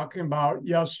were talking about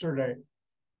yesterday.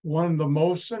 One of the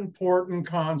most important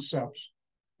concepts,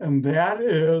 and that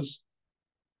is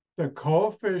the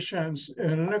coefficients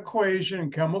in an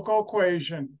equation, chemical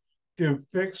equation, give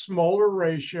fixed molar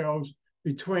ratios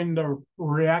between the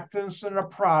reactants and the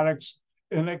products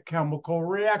in a chemical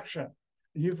reaction.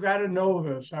 You've got to know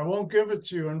this. I won't give it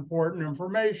to you, important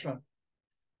information.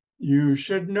 You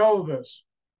should know this.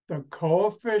 The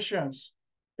coefficients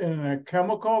in a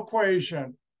chemical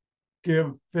equation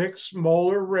give fixed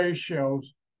molar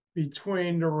ratios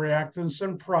between the reactants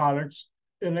and products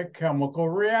in a chemical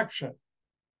reaction.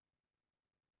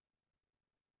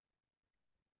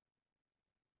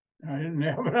 I didn't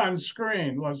have it on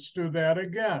screen. Let's do that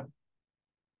again.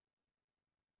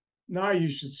 Now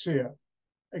you should see it.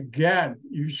 Again,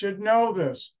 you should know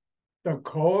this. The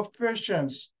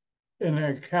coefficients in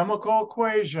a chemical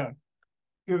equation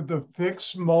give the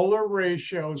fixed molar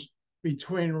ratios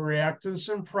between reactants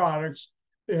and products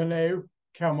in a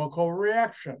chemical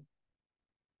reaction.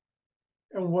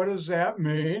 And what does that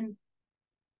mean?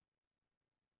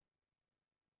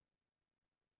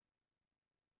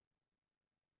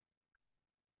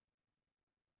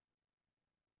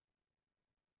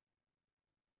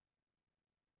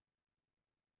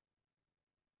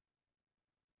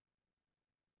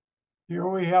 Here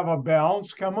we have a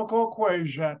balanced chemical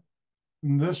equation.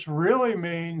 And this really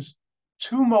means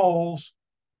 2 moles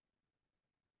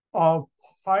of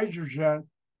hydrogen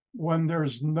when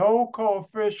there's no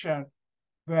coefficient.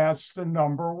 That's the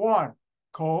number 1.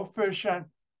 Coefficient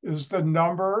is the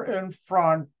number in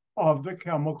front of the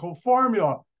chemical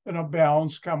formula in a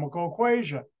balanced chemical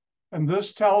equation. And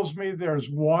this tells me there's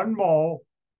 1 mole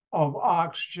of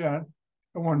oxygen.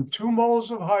 And when 2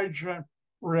 moles of hydrogen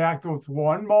react with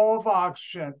 1 mole of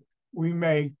oxygen, we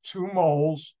make 2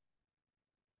 moles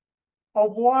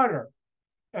of water.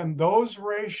 And those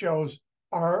ratios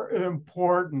are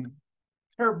important.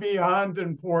 They're beyond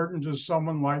important to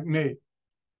someone like me.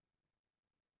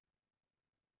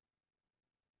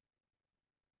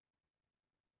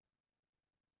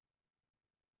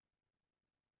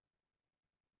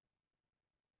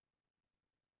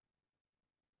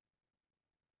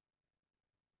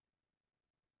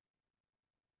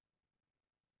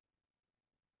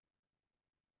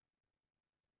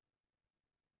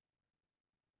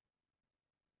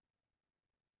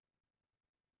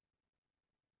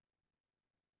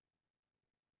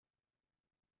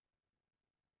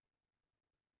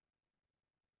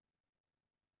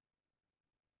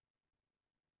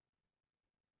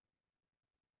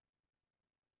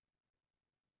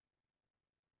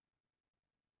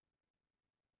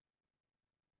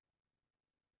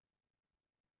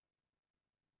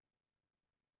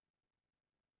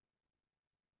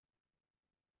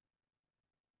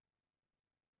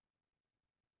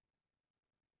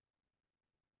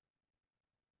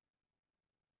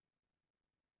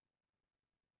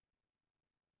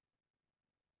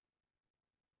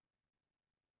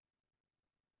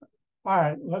 All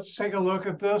right, let's take a look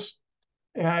at this.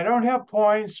 And I don't have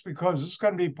points because it's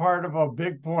going to be part of a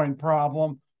big point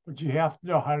problem, but you have to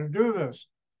know how to do this.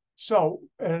 So,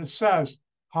 and it says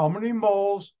how many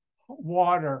moles of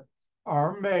water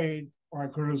are made, or I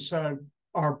could have said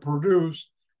are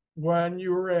produced when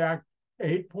you react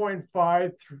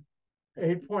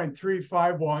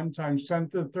 8.351 times 10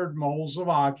 to the third moles of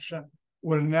oxygen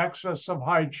with an excess of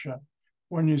hydrogen.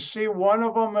 When you see one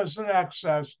of them as an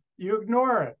excess, you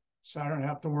ignore it. So I don't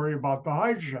have to worry about the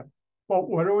hydrogen. But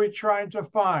what are we trying to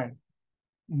find?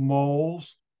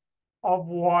 Moles of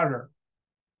water.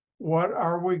 What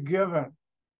are we given?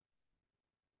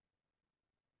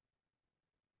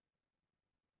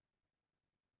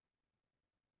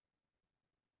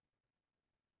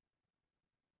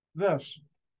 This.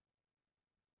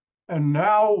 And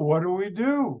now what do we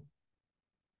do?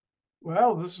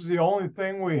 Well, this is the only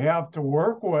thing we have to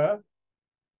work with.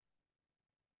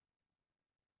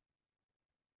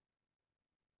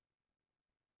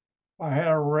 If I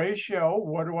had a ratio,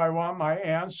 what do I want my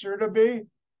answer to be?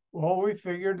 Well, we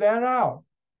figured that out.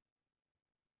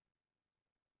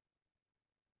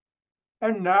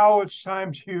 And now it's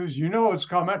time to use, you know it's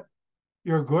coming,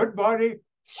 your good buddy,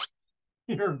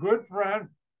 your good friend,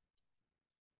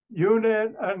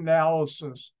 unit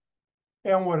analysis.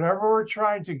 And whatever we're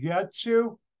trying to get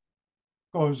to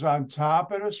goes on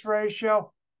top of this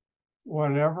ratio.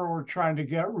 Whatever we're trying to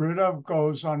get rid of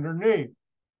goes underneath.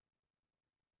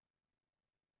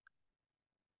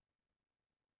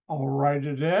 I'll write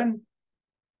it in.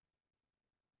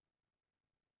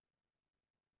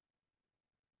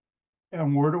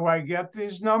 And where do I get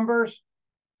these numbers?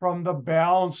 From the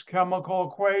balanced chemical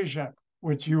equation,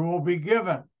 which you will be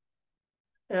given.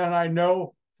 And I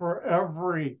know for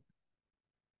every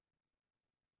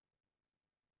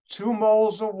 2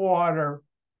 moles of water,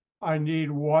 I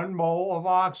need 1 mole of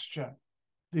oxygen.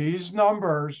 These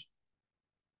numbers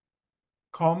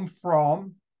come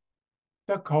from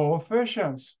the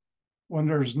coefficients. When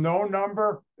there's no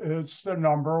number, it's the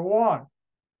number 1.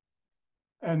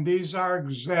 And these are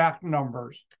exact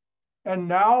numbers. And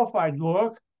now if I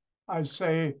look, I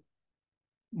say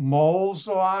moles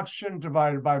of oxygen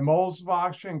divided by moles of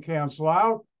oxygen cancel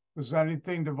out, because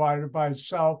anything divided by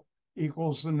itself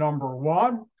equals the number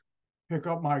 1. Pick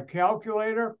up my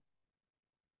calculator.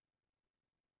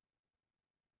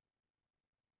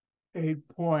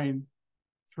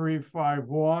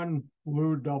 8.351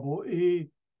 blue double E,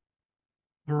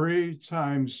 3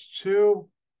 times 2.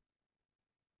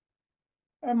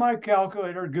 And my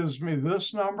calculator gives me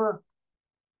this number.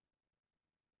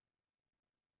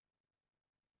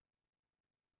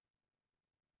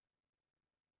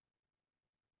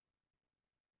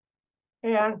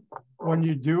 And when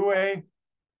you do a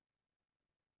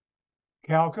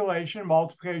calculation,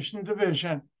 multiplication,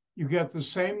 division, you get the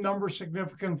same number of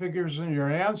significant figures in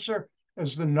your answer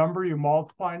as the number you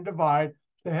multiply and divide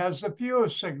that has the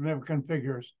fewest significant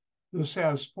figures. This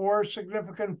has 4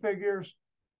 significant figures.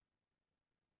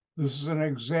 This is an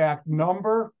exact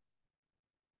number.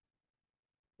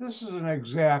 This is an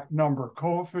exact number.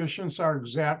 Coefficients are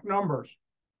exact numbers.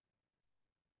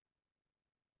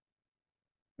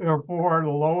 Therefore, the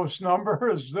lowest number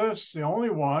is this, the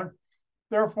only one.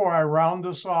 Therefore, I round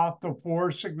this off to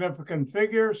 4 significant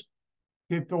figures.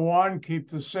 Keep the 1, keep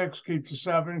the 6, keep the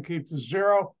 7, keep the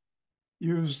 0.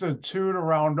 Use the 2 to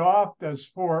round off. That's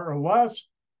 4 or less.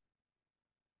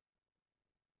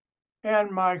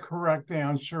 And my correct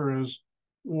answer is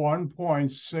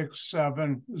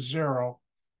 1.670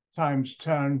 times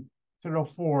 10 to the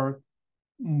 4th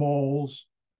moles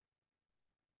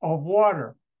of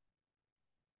water.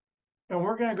 And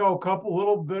we're going to go a couple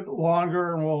little bit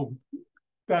longer and we'll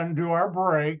then do our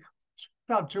break,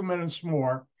 about 2 minutes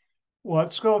more.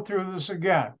 Let's go through this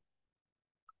again.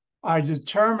 I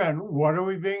determine what are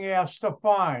we being asked to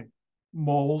find?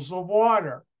 Moles of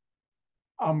water.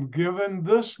 I'm given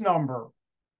this number.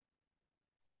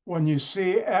 When you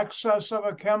see excess of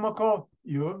a chemical,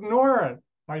 you ignore it.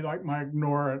 I like my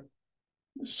ignore it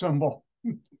symbol.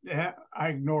 Yeah, I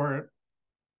ignore it.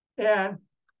 And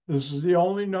this is the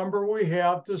only number we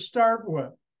have to start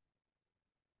with.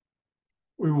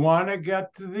 We want to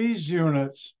get to these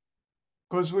units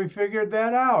because we figured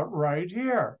that out right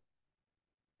here.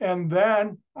 And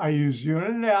then I use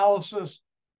unit analysis.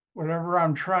 Whatever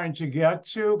I'm trying to get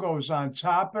to goes on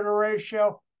top of the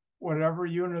ratio. Whatever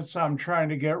units I'm trying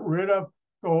to get rid of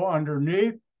go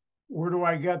underneath. Where do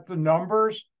I get the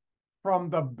numbers? From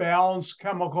the balanced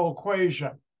chemical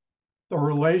equation. The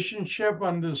relationship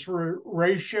on this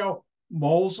ratio,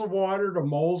 moles of water to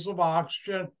moles of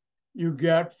oxygen, you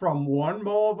get from 1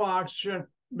 mole of oxygen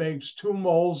makes 2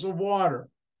 moles of water.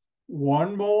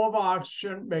 1 mole of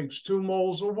oxygen makes 2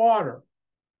 moles of water.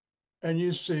 And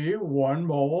you see 1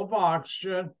 mole of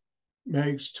oxygen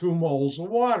makes 2 moles of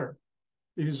water.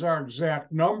 These are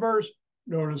exact numbers.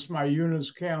 Notice my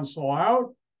units cancel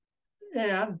out.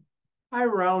 And I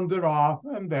round it off,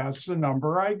 and that's the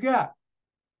number I get.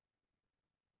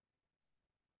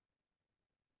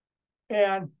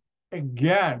 And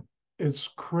again, it's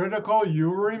critical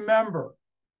you remember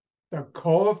the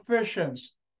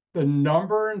coefficients, the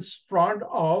number in front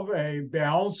of a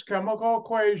balanced chemical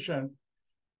equation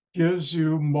gives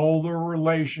you molar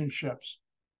relationships.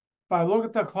 If I look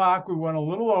at the clock, we went a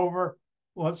little over.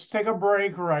 Let's take a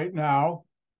break right now.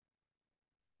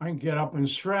 I can get up and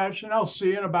stretch, and I'll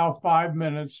see you in about 5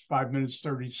 minutes, 5 minutes,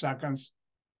 30 seconds.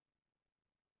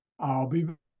 I'll be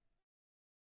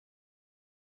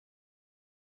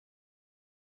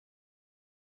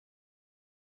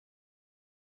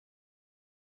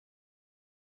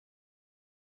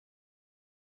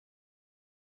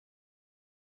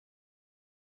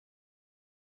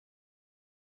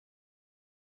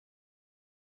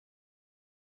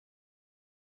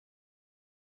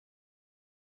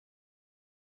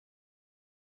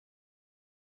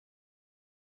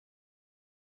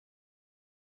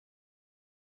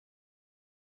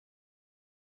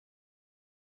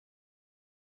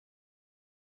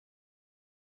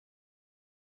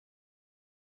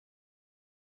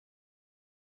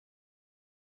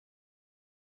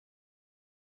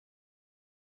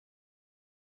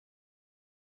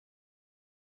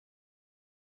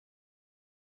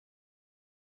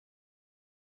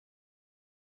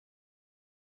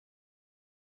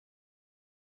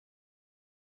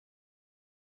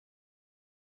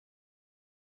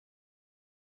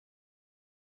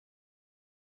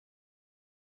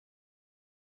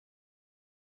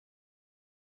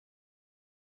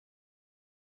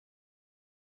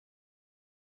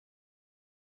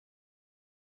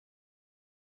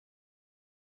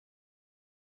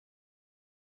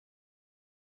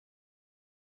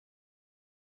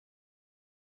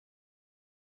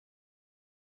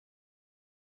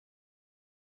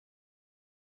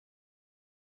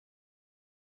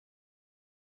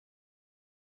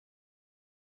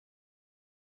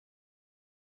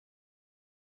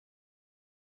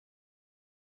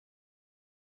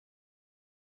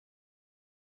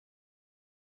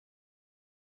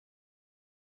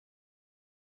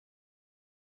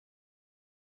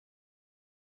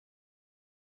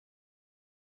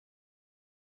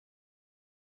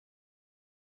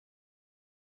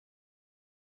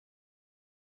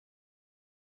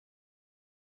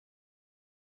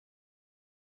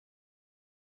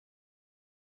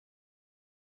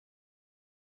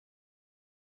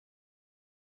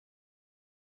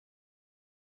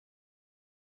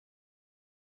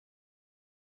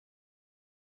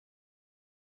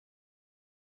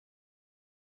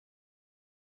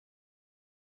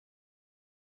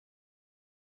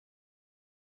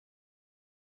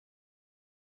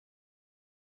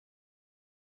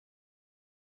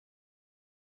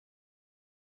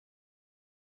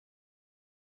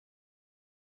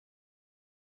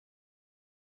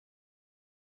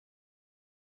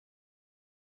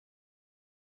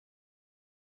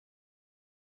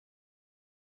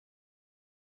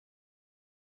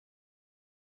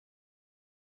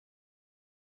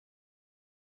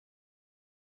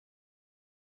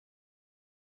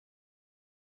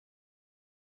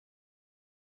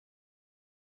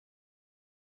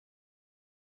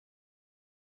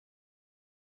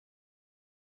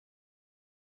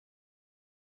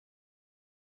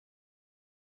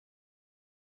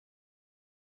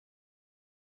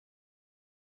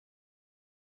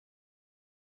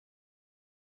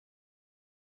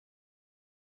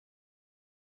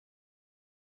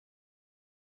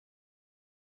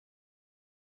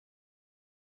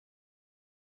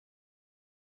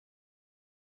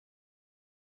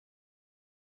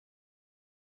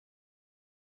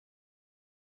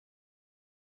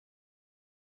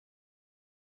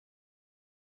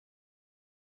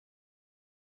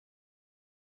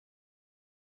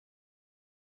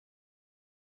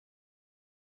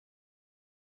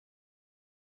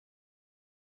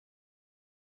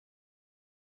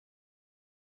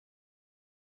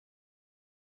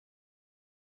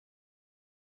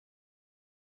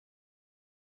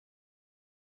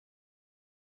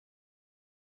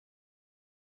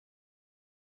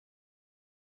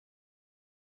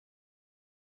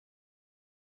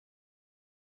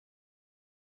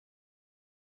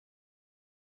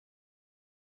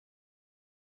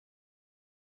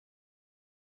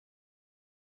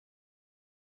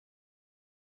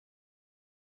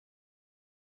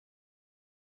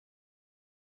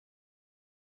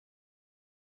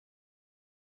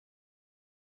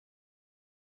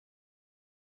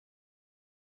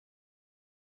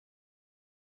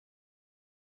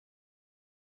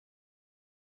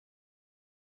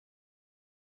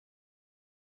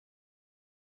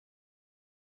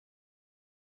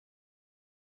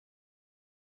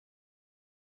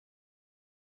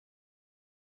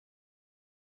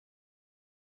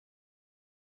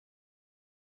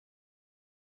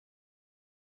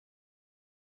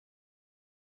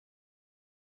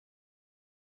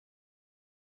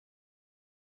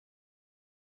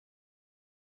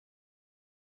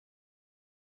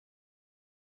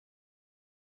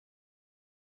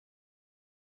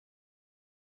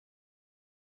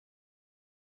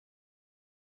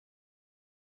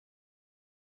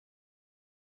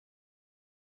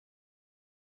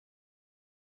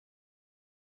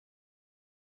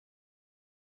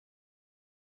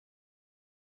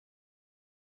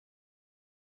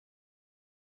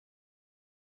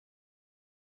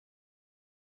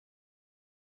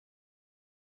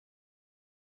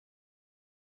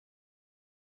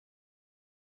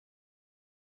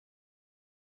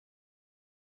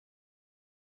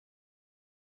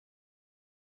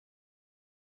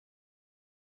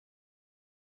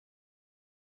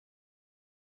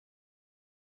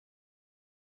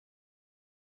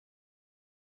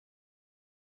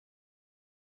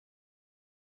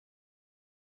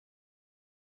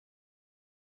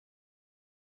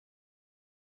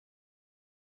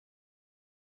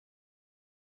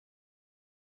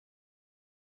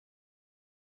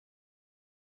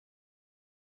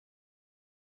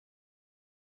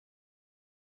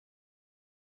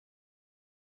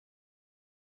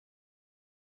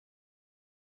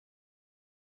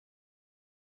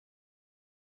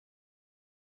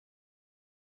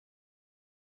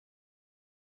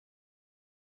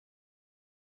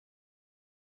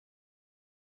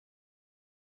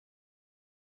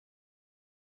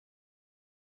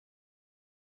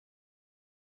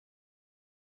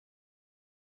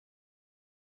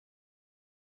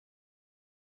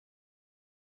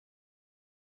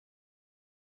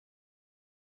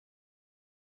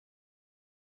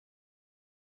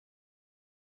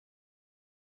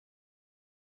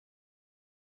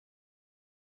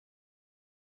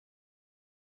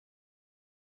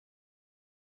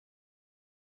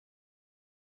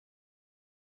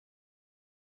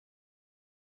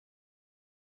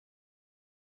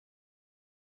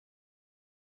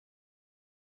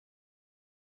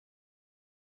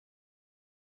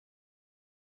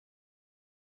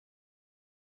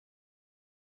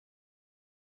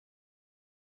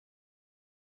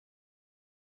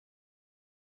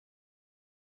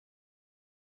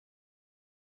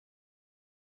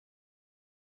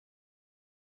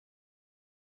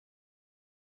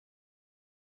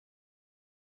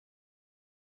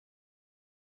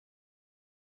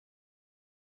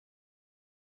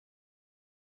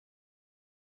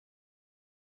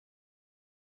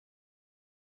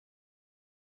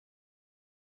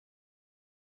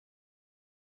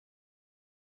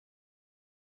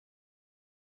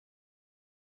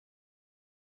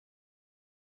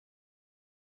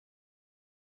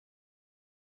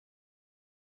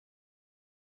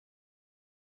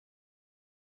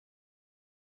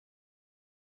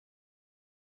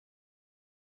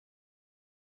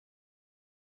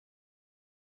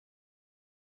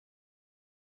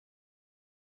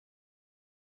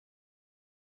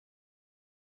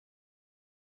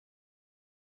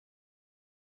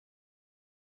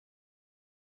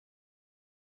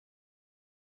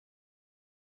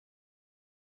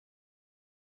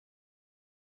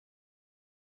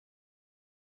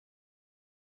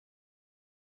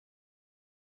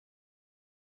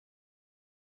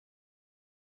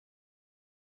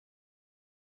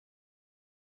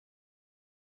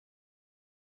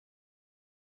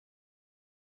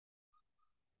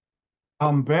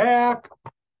I'm back.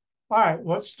 All right,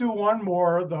 let's do one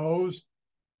more of those,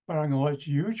 but I'm going to let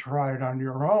you try it on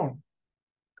your own.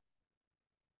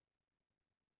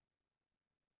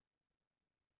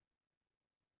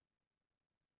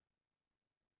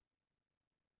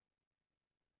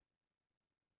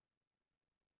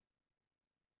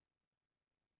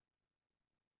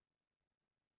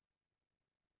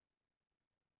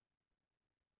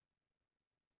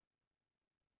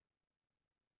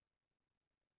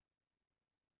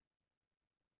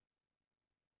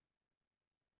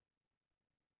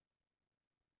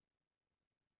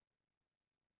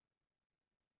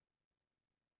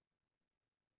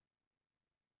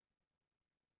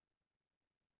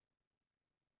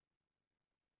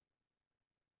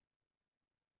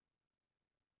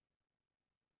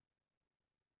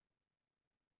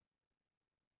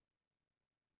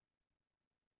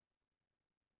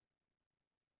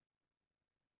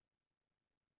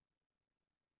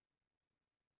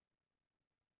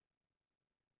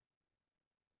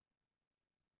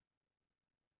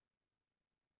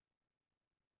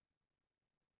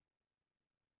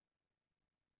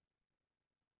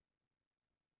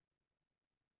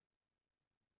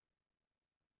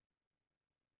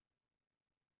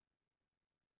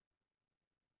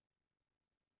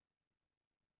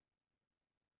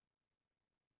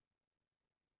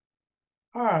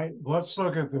 All right, let's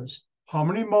look at this. How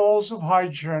many moles of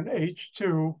hydrogen,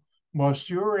 H2, must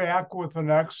you react with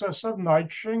an excess of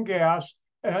nitrogen gas,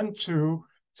 N2,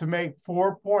 to make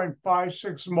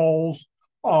 4.56 moles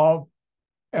of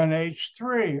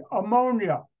NH3,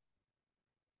 ammonia?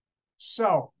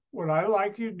 So what I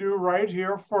like you to do right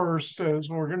here first is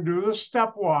we're going to do this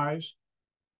stepwise.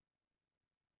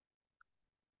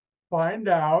 Find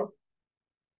out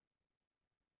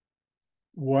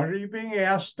what are you being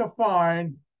asked to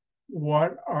find,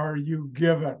 what are you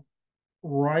given.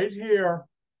 Right here,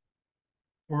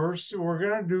 first we're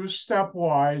going to do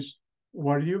stepwise.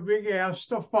 What are you being asked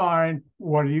to find,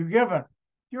 what are you given?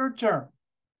 Your turn.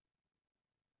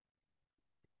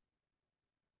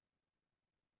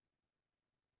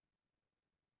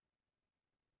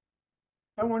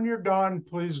 And when you're done,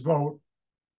 please vote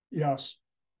yes.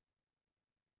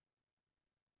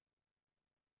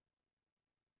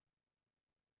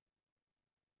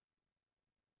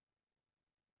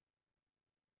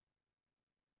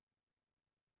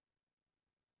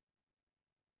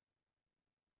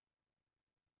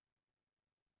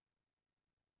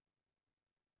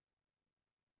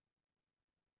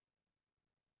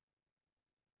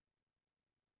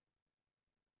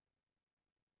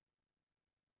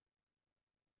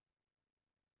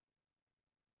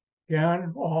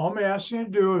 Again, all I'm asking you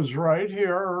to do is right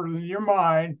here or in your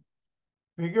mind,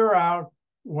 figure out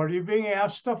what are you being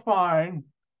asked to find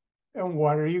and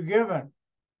what are you given.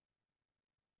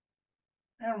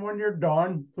 And when you're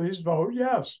done, please vote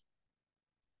yes.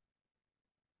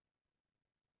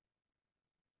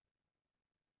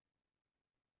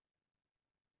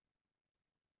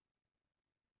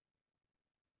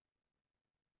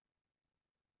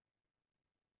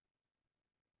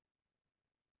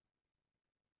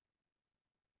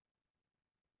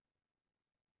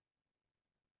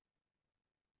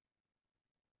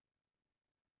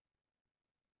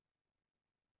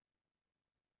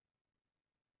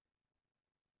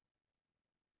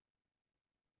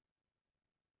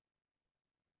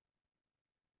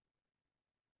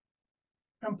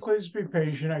 And please be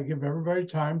patient. I give everybody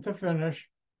time to finish.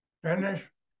 Finish.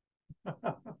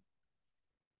 All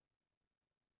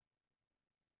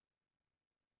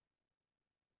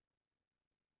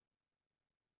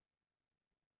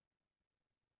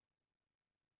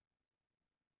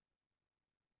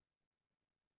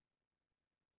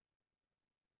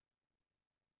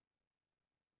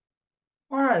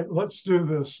right, let's do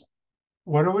this.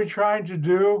 What are we trying to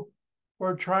do?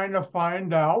 We're trying to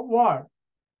find out what?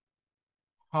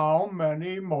 How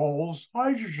many moles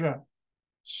hydrogen?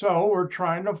 So we're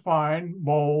trying to find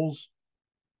moles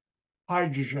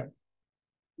hydrogen.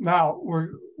 Now we're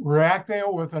reacting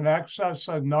it with an excess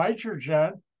of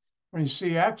nitrogen. When you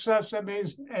see excess, that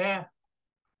means, I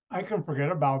can forget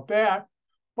about that.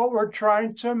 But we're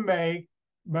trying to make,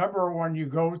 remember when you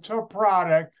go to a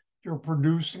product, you're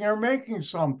producing or making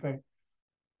something.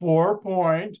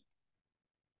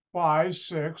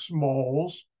 4.56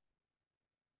 moles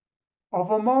of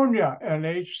ammonia,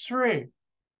 NH3.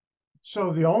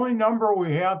 So the only number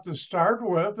we have to start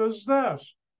with is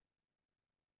this.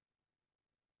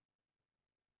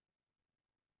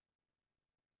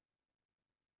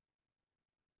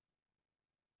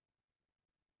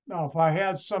 Now, if I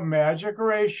had some magic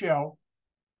ratio,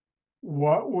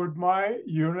 what would my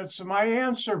units of my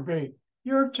answer be?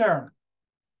 Your turn.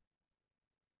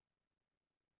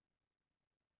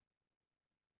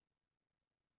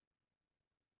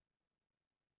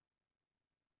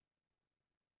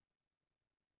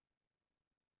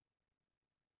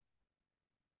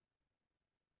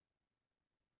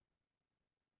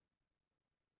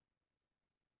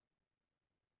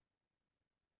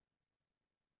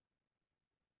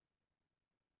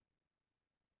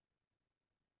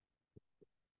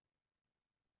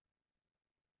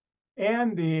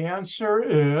 And the answer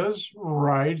is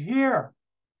right here.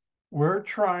 We're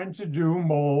trying to do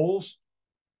moles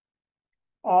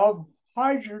of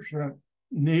hydrogen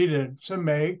needed to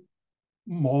make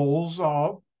moles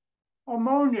of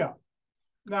ammonia.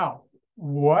 Now,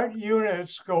 what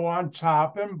units go on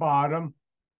top and bottom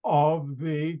of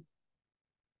the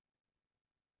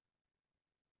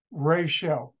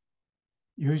ratio?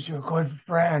 Use your good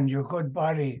friend, your good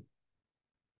buddy.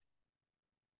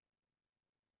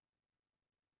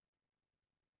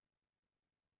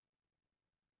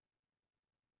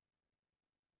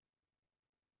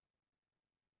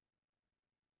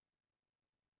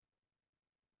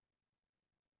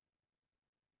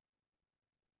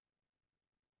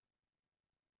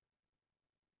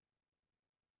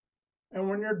 And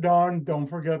when you're done, don't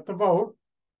forget to vote.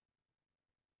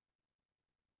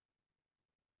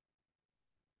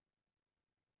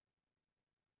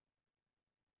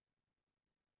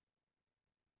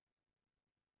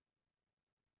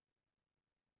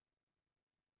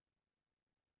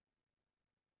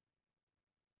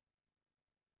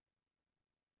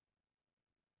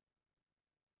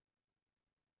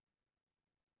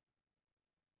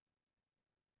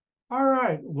 All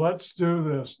right, let's do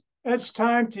this. It's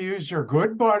time to use your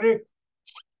good buddy,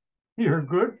 your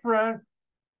good friend,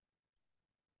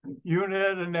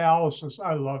 unit analysis.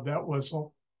 I love that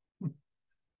whistle.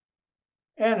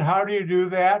 And how do you do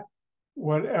that?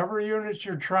 Whatever units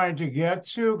you're trying to get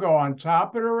to go on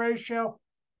top of the ratio.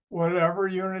 Whatever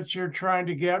units you're trying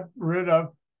to get rid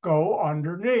of go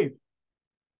underneath.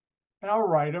 And I'll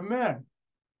write them in.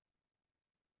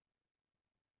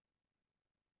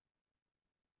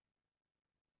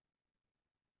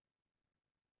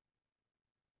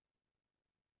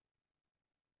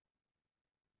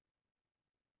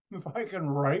 If I can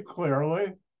write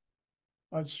clearly,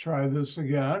 let's try this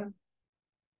again.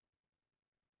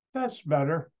 That's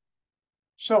better.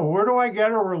 So where do I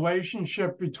get a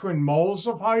relationship between moles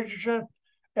of hydrogen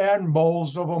and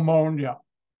moles of ammonia?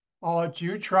 I'll let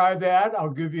you try that. I'll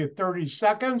give you 30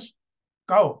 seconds.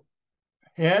 Go.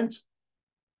 Hint.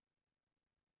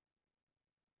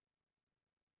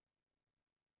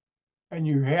 And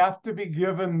you have to be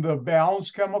given the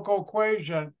balanced chemical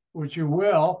equation, which you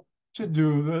will, to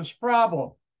do this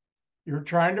problem. You're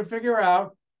trying to figure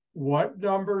out what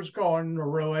numbers go in the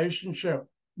relationship,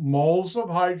 moles of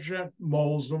hydrogen,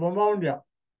 moles of ammonia.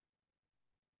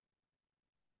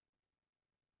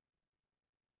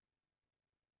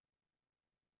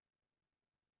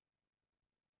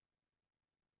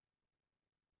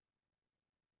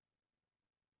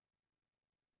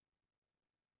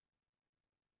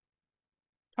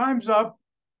 Time's up.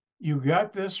 You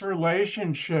got this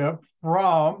relationship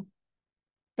from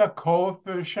the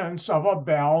coefficients of a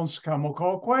balanced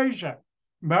chemical equation.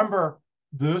 Remember,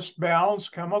 this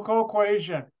balanced chemical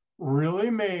equation really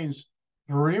means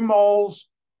 3 moles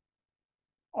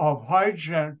of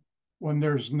hydrogen when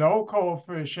there's no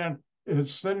coefficient.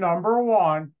 It's the number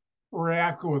 1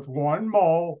 react with 1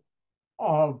 mole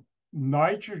of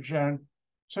nitrogen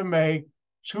to make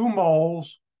 2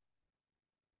 moles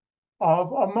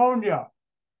of ammonia.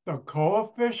 The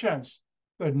coefficients,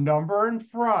 the number in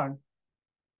front,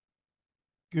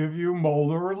 give you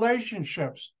molar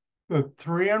relationships. The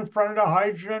 3 in front of the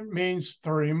hydrogen means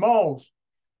 3 moles.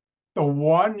 The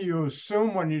 1 you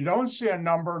assume when you don't see a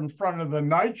number in front of the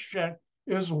nitrogen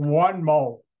is 1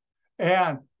 mole.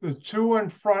 And the 2 in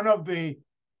front of the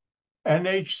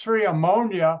NH3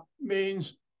 ammonia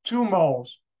means 2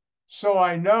 moles. So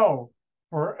I know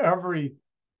for every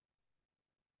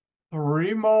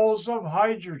 3 moles of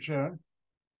hydrogen,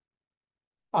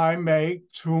 I make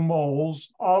 2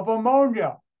 moles of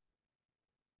ammonia.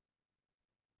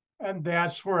 And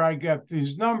that's where I get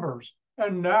these numbers.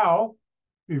 And now,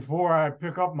 before I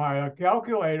pick up my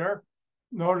calculator,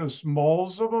 notice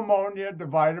moles of ammonia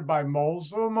divided by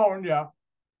moles of ammonia.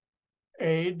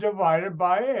 A divided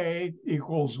by A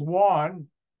equals 1.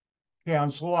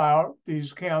 Cancel out.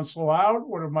 These cancel out.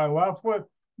 What am I left with?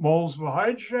 Moles of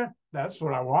hydrogen. That's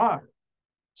what I want.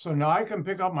 So now I can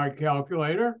pick up my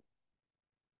calculator,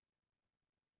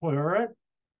 clear it.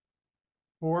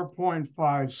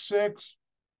 4.56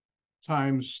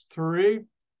 times 3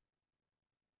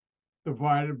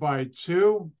 divided by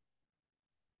 2.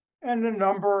 And the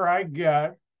number I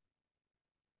get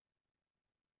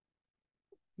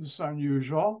is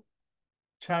unusual,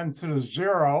 10 to the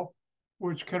 0,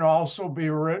 which can also be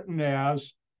written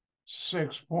as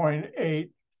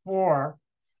 6.84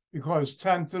 because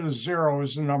 10 to the 0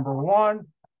 is the number 1.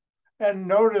 And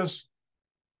notice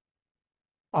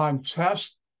on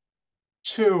test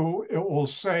 2, it will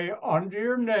say under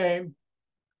your name,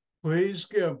 please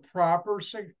give proper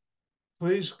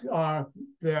Please,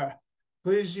 yeah,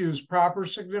 please use proper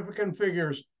significant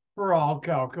figures for all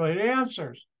calculated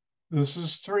answers. This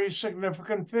is 3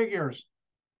 significant figures.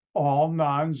 All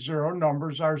non-zero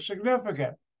numbers are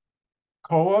significant.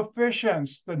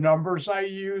 Coefficients, the numbers I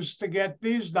use to get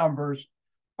these numbers,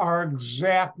 are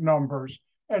exact numbers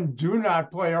and do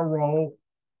not play a role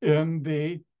in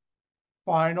the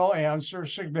final answer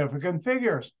significant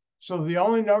figures. So the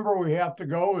only number we have to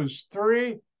go is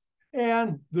 3,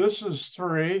 and this is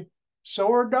 3. So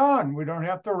we're done. We don't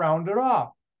have to round it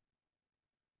off.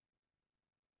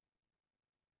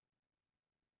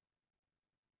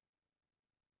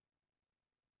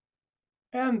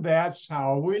 And that's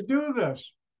how we do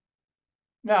this.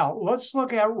 Now, let's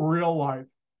look at real life.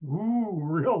 Ooh,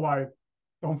 real life.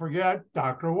 Don't forget,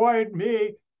 Dr. White,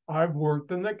 me, I've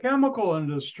worked in the chemical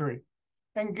industry.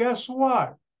 And guess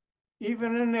what?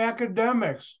 Even in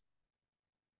academics,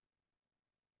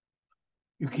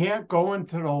 you can't go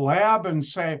into the lab and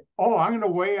say, oh, I'm going to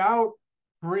weigh out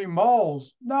 3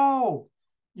 moles. No,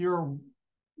 your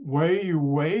way you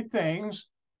weigh things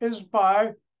is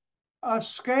by a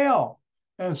scale.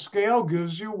 And a scale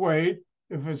gives you weight.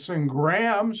 If it's in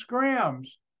grams,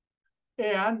 grams.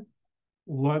 And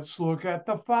let's look at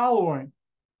the following.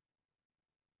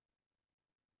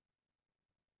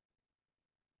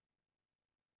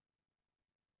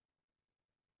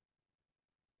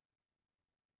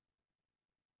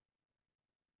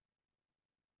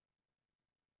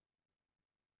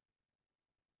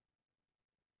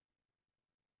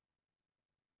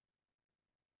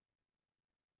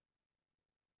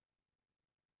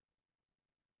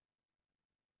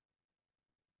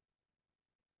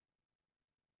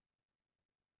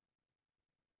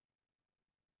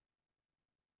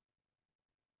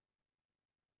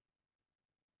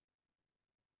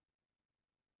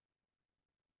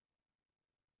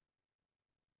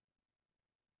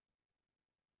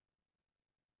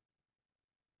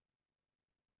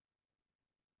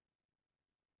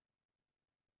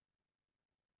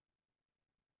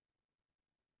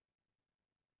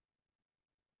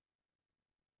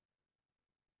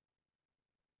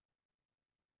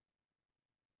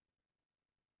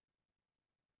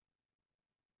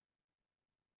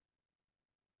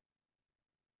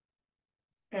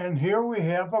 And here we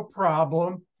have a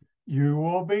problem. You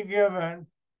will be given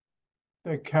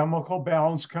the chemical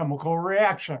balance chemical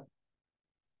reaction.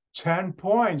 10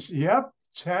 points. Yep,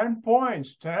 10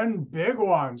 points, 10 big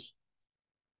ones.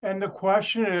 And the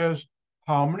question is,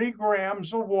 how many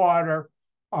grams of water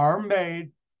are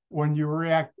made when you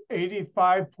react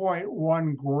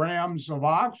 85.1 grams of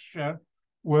oxygen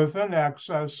with an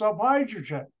excess of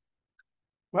hydrogen?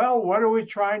 Well, what are we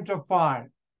trying to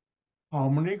find? How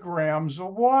many grams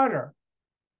of water?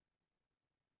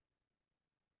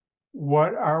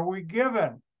 What are we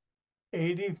given?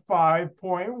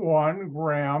 85.1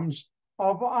 grams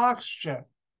of oxygen.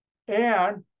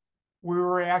 And we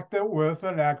react it with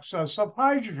an excess of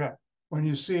hydrogen. When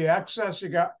you see excess, you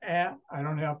got, I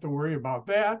don't have to worry about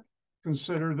that.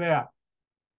 Consider that.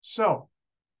 So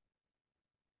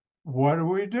what do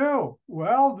we do?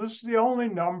 Well, this is the only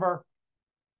number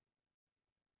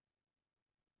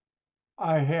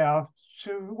I have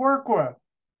to work with.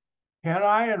 Can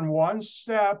I, in one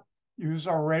step, use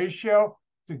a ratio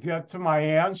to get to my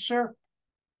answer?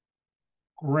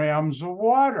 Grams of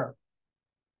water.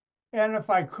 And if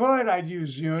I could, I'd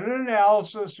use unit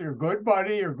analysis, your good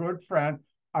buddy, your good friend.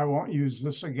 I won't use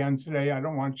this again today. I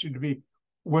don't want you to be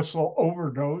whistle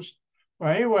overdosed.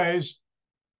 But anyways,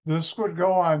 this would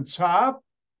go on top,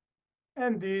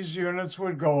 and these units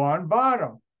would go on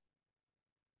bottom.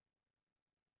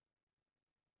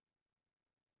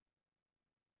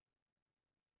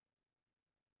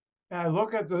 And I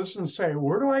look at this and say,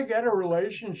 where do I get a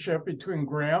relationship between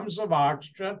grams of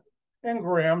oxygen and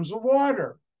grams of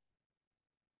water?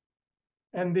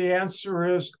 And the answer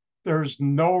is there's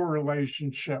no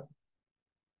relationship.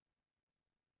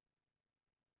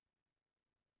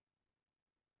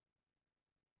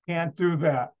 Can't do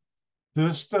that.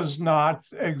 This does not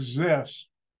exist.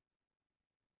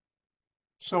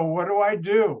 So what do I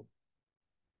do?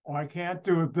 Well, I can't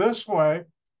do it this way.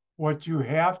 What you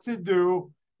have to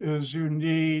do is you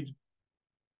need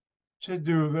to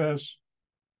do this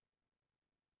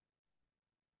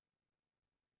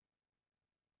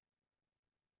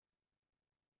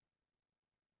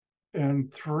in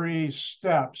 3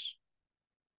 steps.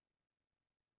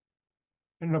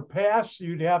 In the past,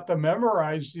 you'd have to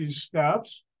memorize these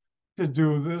steps to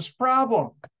do this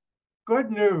problem. Good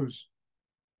news.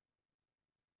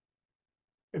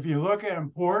 If you look at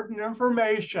important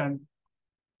information,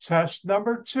 test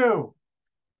number 2,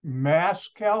 mass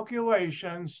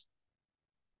calculations,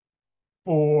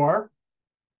 4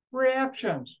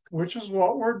 reactions, which is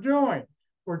what we're doing.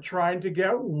 We're trying to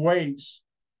get weights,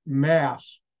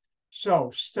 mass.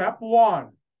 So step 1,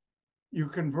 you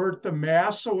convert the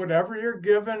mass of whatever you're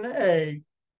given A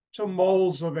to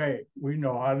moles of A. We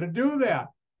know how to do that.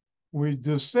 We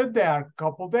just did that a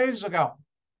couple days ago.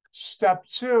 Step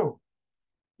 2,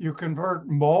 you convert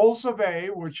moles of A,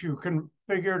 which you can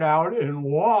figure it out in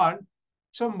 1,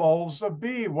 to moles of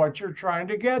B, what you're trying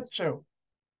to get to.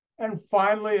 And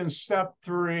finally, in step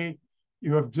 3,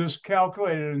 you have just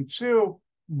calculated in 2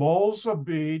 moles of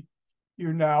B.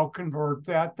 You now convert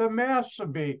that to mass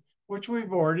of B, which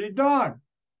we've already done.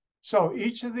 So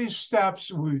each of these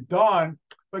steps we've done,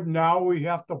 but now we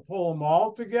have to pull them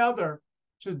all together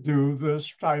to do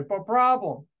this type of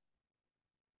problem.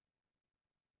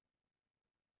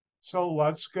 So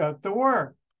let's get to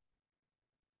work.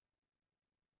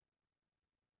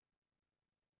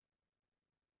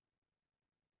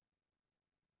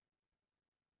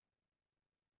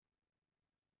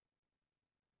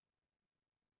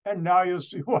 And now you'll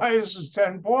see why this is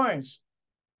 10 points.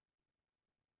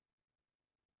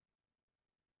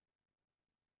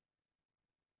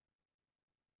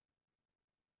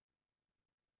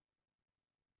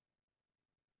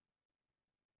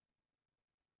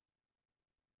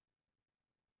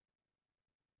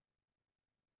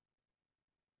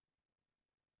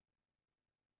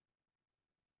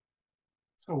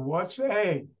 So what's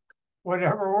A?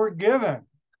 Whatever we're given,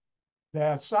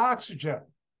 that's oxygen.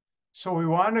 So we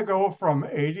want to go from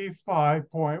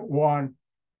 85.1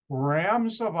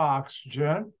 grams of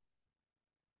oxygen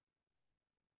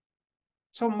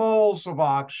to moles of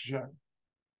oxygen.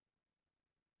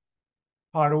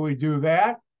 How do we do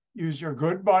that? Use your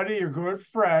good buddy, your good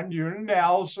friend, unit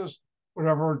analysis.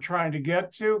 Whatever we're trying to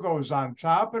get to goes on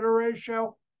top of the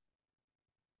ratio.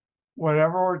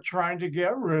 Whatever we're trying to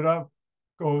get rid of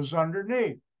goes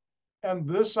underneath. And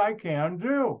this I can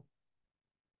do.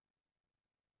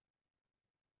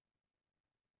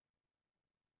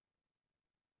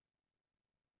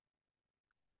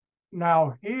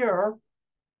 Now here,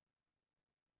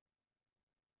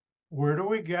 where do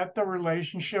we get the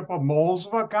relationship of moles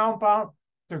of a compound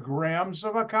to grams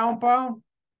of a compound?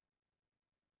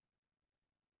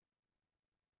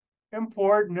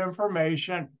 Important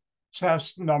information,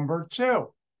 test number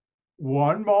 2.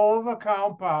 1 mole of a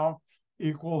compound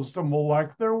equals the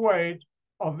molecular weight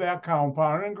of that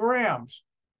compound in grams.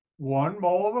 1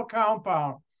 mole of a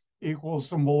compound equals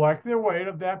the molecular weight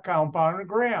of that compound in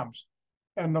grams.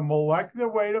 And the molecular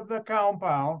weight of the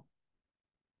compound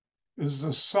is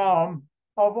the sum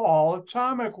of all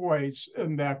atomic weights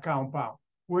in that compound,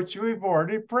 which we've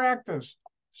already practiced.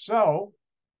 So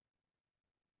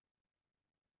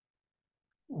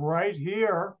right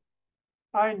here,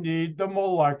 I need the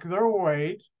molecular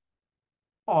weight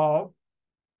of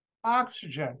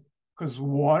oxygen, because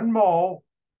 1 mole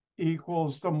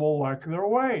equals the molecular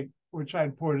weight, which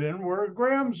I'd put in were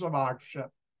grams of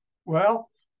oxygen. Well,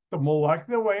 the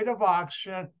molecular weight of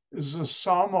oxygen is the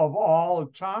sum of all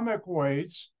atomic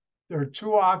weights. There are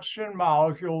 2 oxygen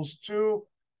molecules, 2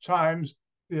 times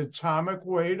the atomic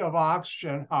weight of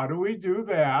oxygen. How do we do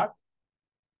that?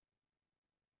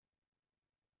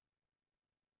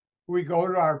 We go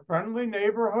to our friendly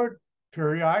neighborhood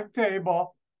periodic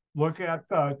table, look at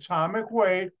the atomic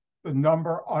weight, the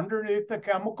number underneath the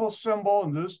chemical symbol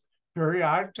in this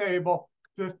periodic table,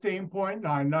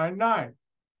 15.999.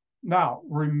 Now,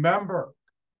 remember,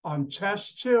 on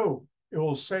test 2, it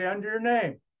will say under your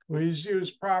name, please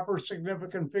use proper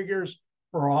significant figures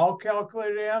for all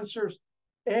calculated answers,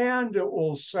 and it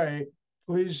will say,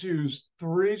 please use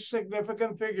 3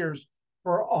 significant figures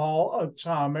for all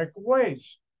atomic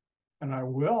weights. And I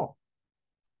will.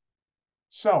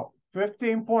 So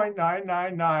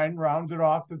 15.999 rounded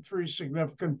off to 3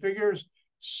 significant figures,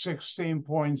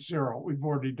 16.0. We've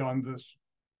already done this.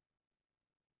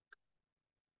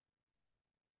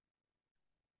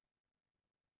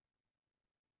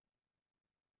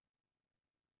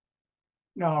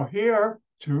 Now here,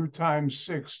 2 times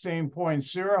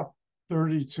 16.0,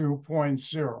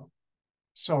 32.0.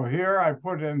 So here I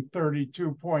put in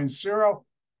 32.0.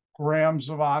 Grams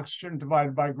of oxygen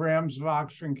divided by grams of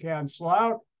oxygen cancel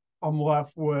out. I'm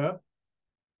left with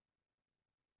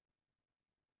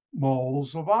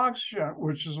moles of oxygen,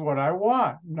 which is what I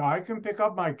want. Now I can pick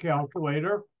up my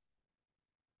calculator.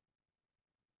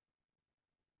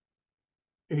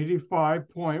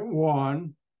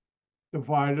 85.1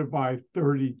 divided by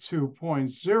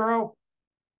 32.0.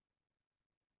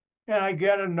 And I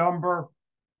get a number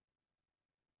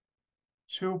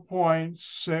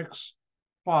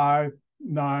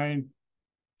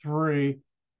 2.6593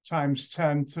 times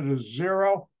 10 to the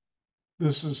 0.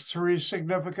 This is 3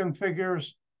 significant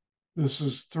figures. This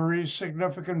is 3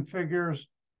 significant figures.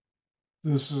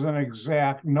 This is an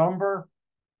exact number.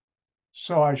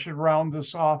 So I should round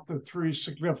this off to 3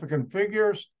 significant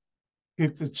figures.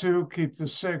 Keep the 2, keep the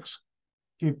 6,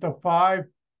 keep the 5,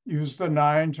 use the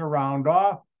 9 to round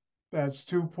off. That's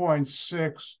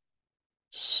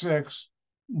 2.66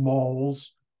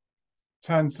 moles.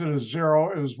 10 to the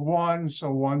 0 is 1,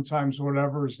 so 1 times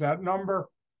whatever is that number,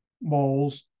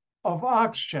 moles of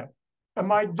oxygen.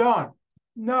 Am I done?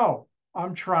 No,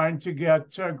 I'm trying to get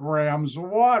to grams of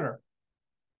water,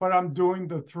 but I'm doing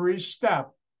the 3-step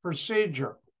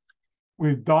procedure.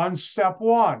 We've done step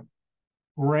 1,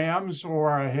 grams,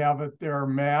 or I have it there,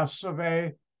 mass of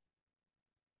A.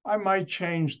 I might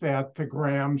change that to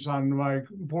grams on my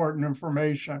important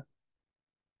information.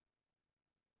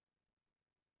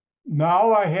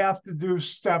 Now I have to do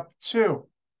step 2.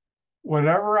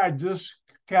 Whatever I just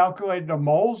calculated the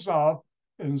moles of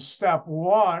in step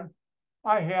 1,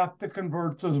 I have to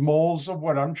convert to moles of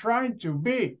what I'm trying to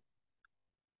be.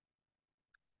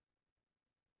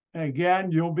 And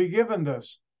again, you'll be given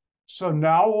this. So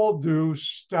now we'll do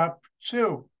step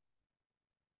 2.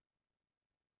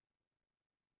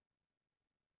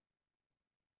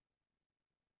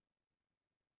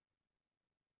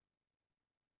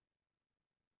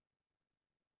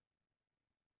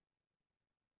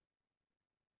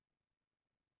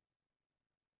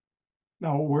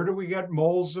 Now, where do we get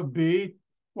moles of B?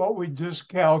 What we just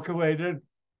calculated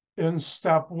in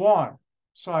step 1.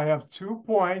 So I have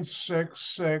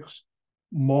 2.66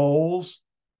 moles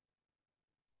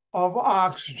of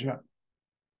oxygen.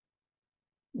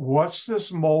 What's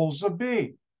this moles of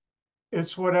B?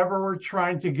 It's whatever we're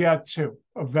trying to get to.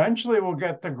 Eventually we'll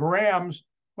get the grams,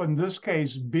 but in this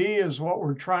case, B is what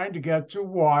we're trying to get to,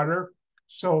 water.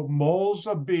 So moles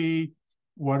of B,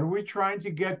 what are we trying to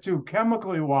get to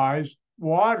chemically wise?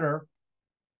 Water.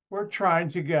 We're trying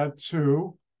to get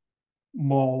to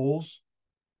moles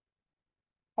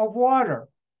of water.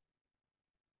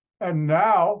 And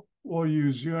now we'll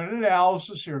use unit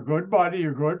analysis, your good buddy,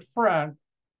 your good friend.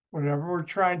 Whatever we're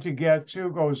trying to get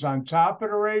to goes on top of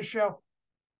the ratio.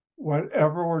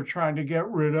 Whatever we're trying to get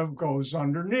rid of goes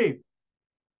underneath.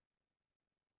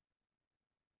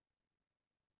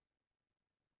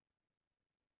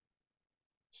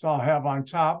 So I'll have on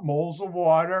top moles of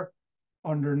water.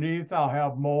 Underneath, I'll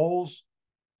have moles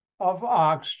of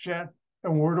oxygen.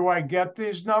 And where do I get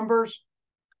these numbers?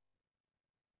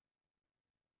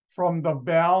 From the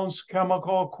balanced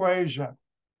chemical equation.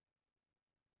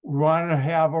 We want to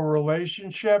have a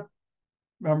relationship.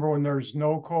 Remember, when there's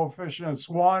no coefficient, it's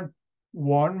 1.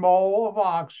 1 mole of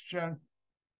oxygen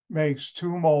makes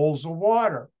 2 moles of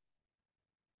water.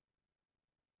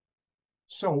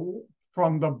 So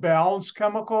from the balanced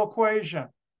chemical equation,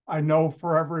 I know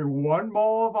for every 1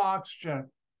 mole of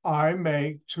oxygen, I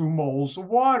make 2 moles of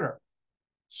water.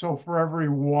 So for every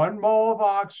 1 mole of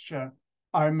oxygen,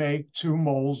 I make 2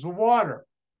 moles of water.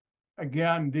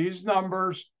 Again, these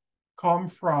numbers come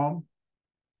from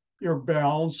your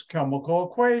balanced chemical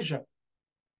equation.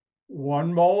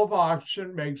 1 mole of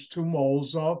oxygen makes 2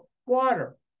 moles of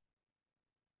water.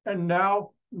 And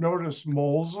now notice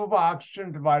moles of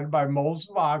oxygen divided by moles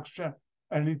of oxygen.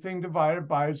 Anything divided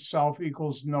by itself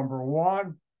equals number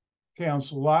 1.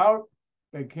 Cancel out.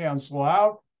 They cancel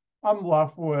out. I'm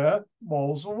left with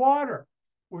moles of water,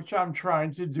 which I'm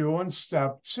trying to do in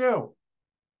step 2.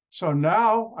 So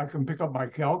now I can pick up my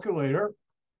calculator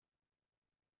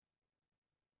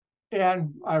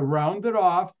and I round it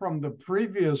off from the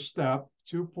previous step,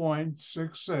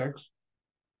 2.66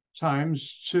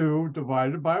 times 2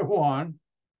 divided by 1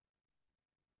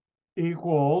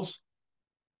 equals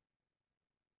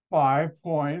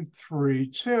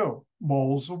 5.32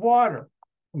 moles of water.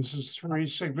 This is 3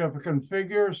 significant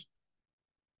figures.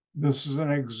 This is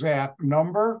an exact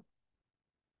number.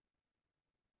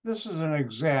 This is an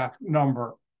exact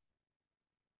number.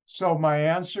 So my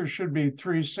answer should be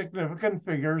 3 significant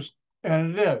figures,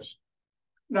 and it is.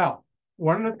 Now,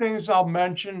 one of the things I'll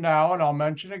mention now, and I'll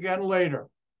mention again later,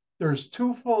 there's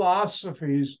 2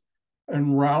 philosophies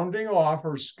in rounding off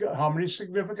or how many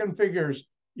significant figures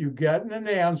you get in an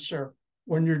answer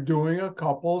when you're doing a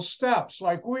couple of steps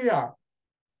like we are.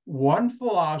 One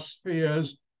philosophy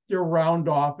is you round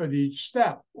off at each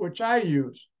step, which I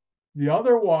use. The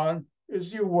other one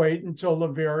is you wait until the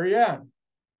very end.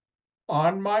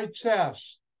 On my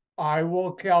test, I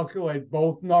will calculate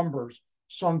both numbers.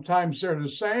 Sometimes they're the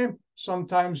same,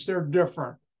 sometimes they're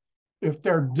different. If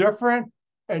they're different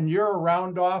and you're a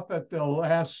round off at the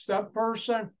last step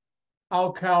person,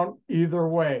 I'll count either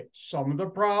way. Some of the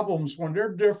problems, when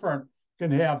they're different, can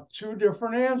have 2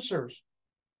 different answers.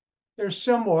 They're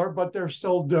similar, but they're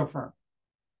still different.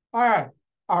 All right,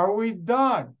 are we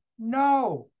done?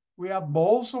 No, we have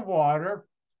moles of water.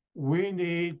 We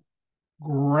need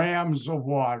grams of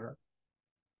water.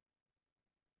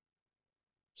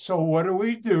 So what do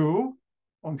we do?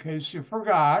 In case you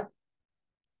forgot,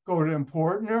 go to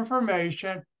important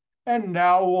information, and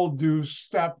now we'll do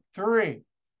step 3.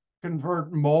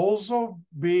 Convert moles of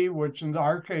B, which in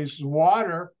our case is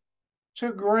water,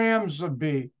 to grams of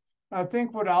B. I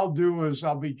think what I'll do is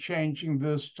I'll be changing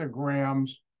this to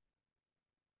grams.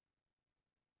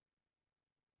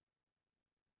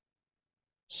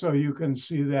 So you can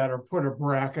see that, or put a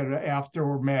bracket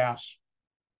after mass.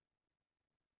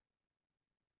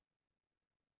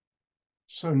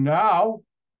 So now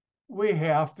we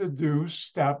have to do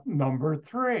step number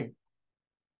 3.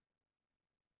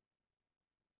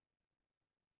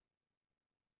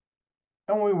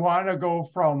 And we want to go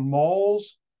from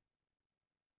moles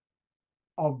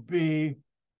of B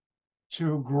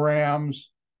to grams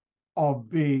of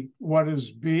B. What is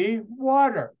B?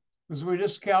 Water, because we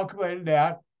just calculated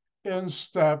that in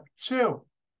step 2.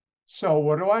 So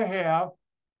what do I have?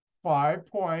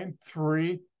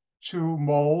 5.32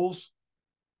 moles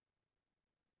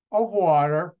of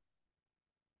water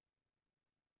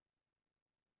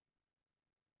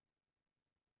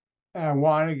and I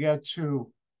want to get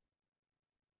to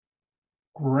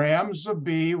grams of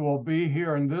B will be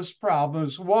here in this problem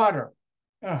is water.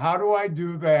 And how do I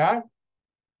do that?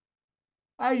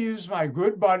 I use my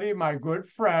good buddy, my good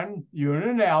friend, unit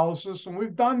analysis, and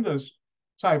we've done this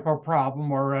type of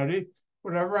problem already.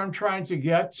 Whatever I'm trying to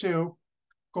get to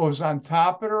goes on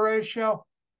top of the ratio.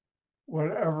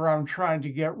 Whatever I'm trying to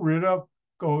get rid of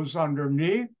goes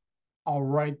underneath. I'll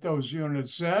write those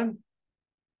units in.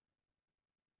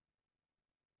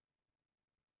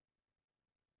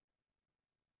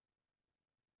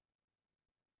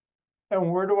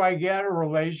 And where do I get a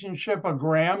relationship of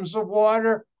grams of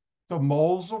water to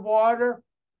moles of water?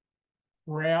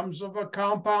 Grams of a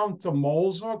compound to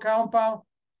moles of a compound?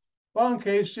 Well, in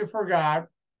case you forgot,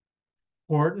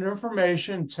 important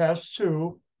information, test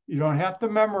 2. You don't have to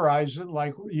memorize it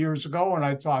like years ago when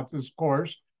I taught this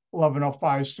course.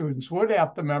 1105 students would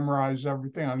have to memorize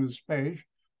everything on this page,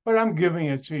 but I'm giving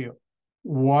it to you.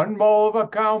 1 mole of a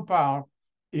compound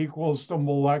equals the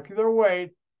molecular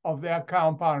weight of that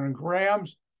compound in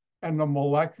grams, and the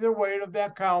molecular weight of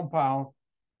that compound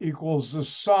equals the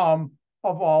sum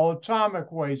of all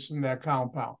atomic weights in that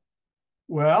compound.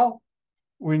 Well,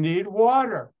 we need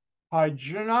water,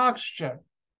 hydrogen, oxygen.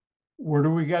 Where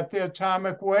do we get the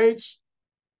atomic weights?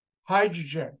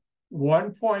 Hydrogen,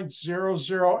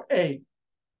 1.008.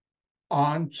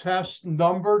 On test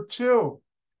number 2,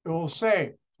 it will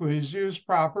say, please use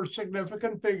proper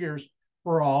significant figures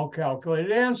for all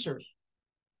calculated answers.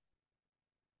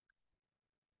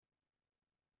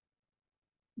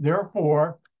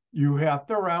 Therefore, you have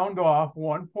to round off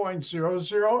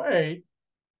 1.008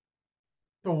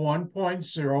 to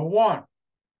 1.01,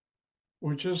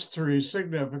 which is 3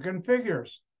 significant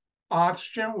figures.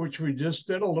 Oxygen, which we just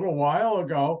did a little while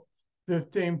ago,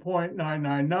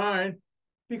 15.999,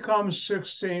 becomes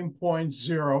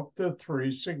 16.0 to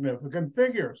 3 significant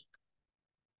figures.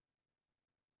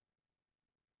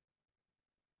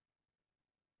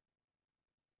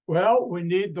 Well, we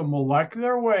need the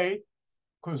molecular weight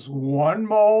because 1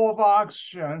 mole of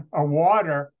oxygen or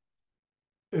water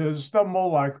is the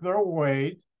molecular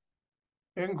weight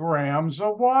in grams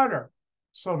of water.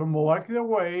 So the molecular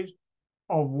weight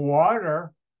of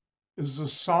water is the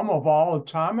sum of all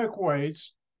atomic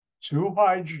weights, 2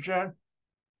 hydrogen,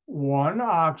 1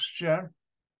 oxygen,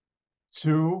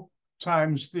 2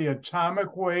 times the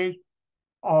atomic weight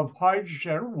of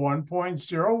hydrogen,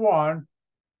 1.01,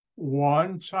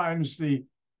 1 times the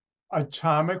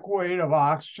atomic weight of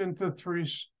oxygen to 3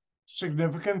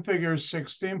 significant figures,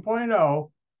 16.0.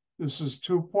 This is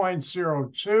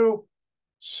 2.02,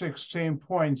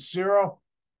 16.0.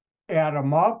 Add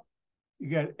them up, you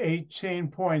get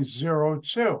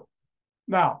 18.02.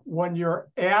 Now, when you're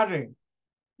adding,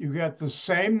 you get the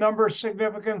same number of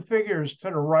significant figures to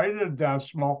the right of the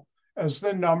decimal as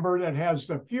the number that has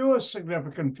the fewest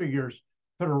significant figures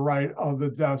to the right of the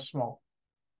decimal.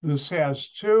 This has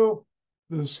 2,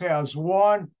 this has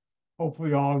 1. Hopefully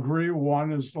you all agree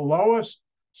 1 is the lowest.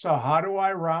 So how do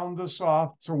I round this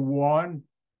off to 1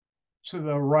 to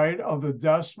the right of the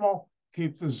decimal?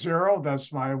 Keep the 0,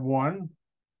 that's my 1.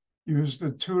 Use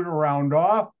the 2 to round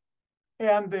off.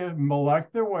 And the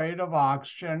molecular weight of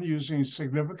oxygen using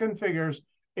significant figures,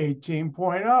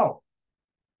 18.0.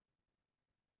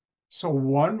 So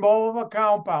 1 mole of a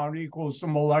compound equals the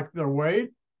molecular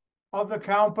weight of the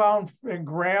compound in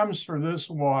grams for this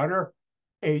water,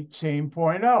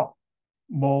 18.0.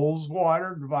 Moles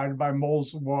water divided by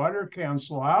moles of water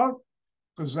cancel out,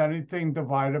 because anything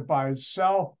divided by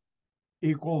itself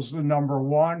equals the number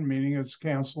 1, meaning it's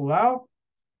canceled out.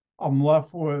 I'm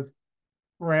left with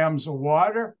grams of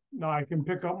water. Now I can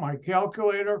pick up my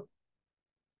calculator.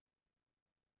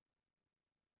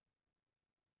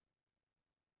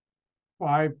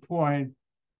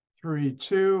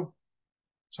 5.32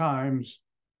 times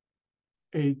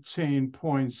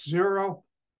 18.0.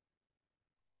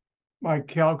 My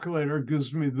calculator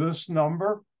gives me this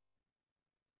number.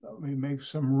 Let me make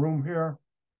some room here.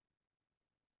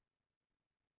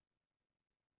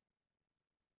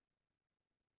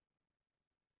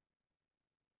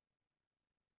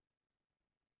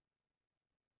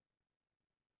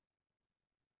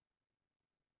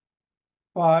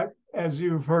 But as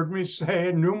you've heard me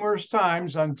say numerous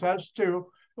times on test 2,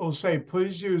 it will say,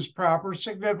 please use proper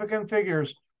significant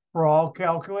figures for all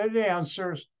calculated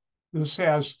answers. This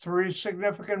has 3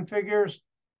 significant figures.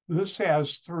 This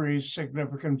has 3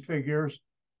 significant figures.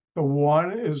 The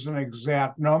 1 is an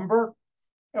exact number.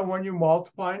 And when you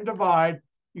multiply and divide,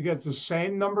 you get the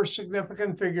same number of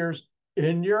significant figures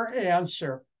in your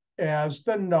answer as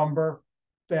the number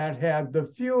that had the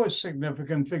fewest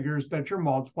significant figures that you're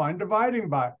multiplying and dividing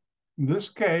by. In this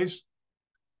case,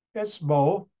 it's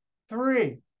both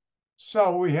 3.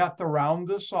 So we have to round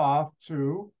this off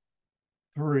to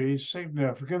 3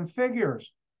 significant figures.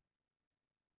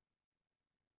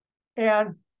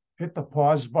 And hit the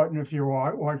pause button if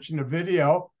you're watching the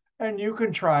video, and you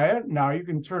can try it. Now you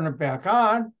can turn it back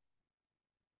on.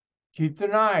 Keep the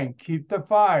 9, keep the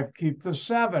 5, keep the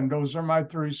 7. Those are my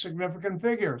 3 significant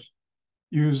figures.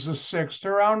 Use the 6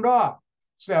 to round off.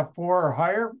 Is that 4 or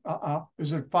higher?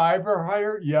 Is it 5 or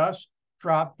higher? Yes.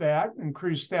 Drop that,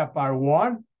 increase that by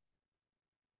 1.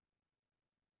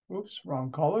 Oops,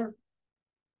 wrong color.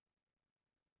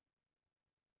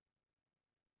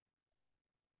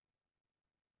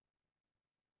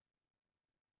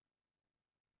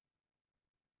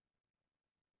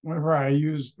 Whenever I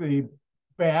use the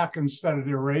back instead of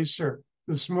the eraser,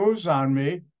 this moves on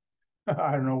me.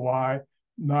 I don't know why.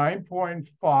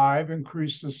 9.5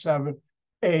 increased to 7,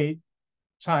 8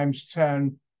 times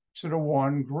 10 to the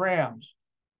 1 grams.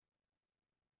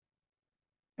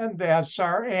 And that's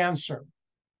our answer.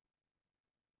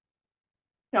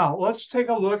 Now, let's take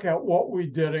a look at what we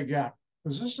did again,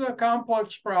 because this is a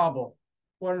complex problem.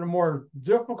 One of the more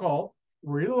difficult,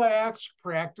 relax,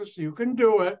 practice, you can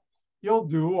do it. You'll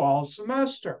do all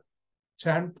semester.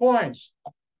 10 points.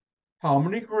 How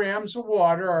many grams of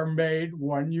water are made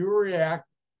when you react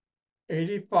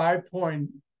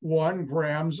 85.1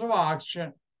 grams of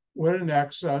oxygen with an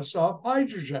excess of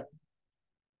hydrogen?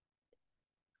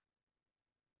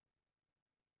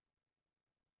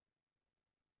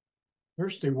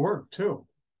 Thirsty work, too.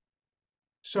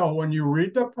 So when you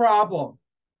read the problem,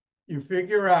 you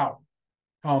figure out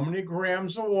how many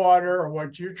grams of water are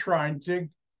what you're trying to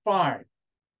find.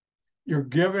 You're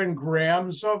given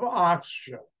grams of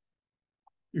oxygen.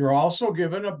 You're also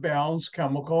given a balanced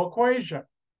chemical equation.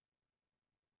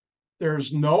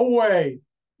 There's no way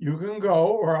you can go,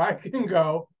 or I can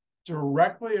go,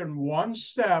 directly in one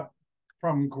step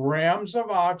from grams of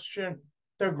oxygen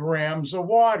to grams of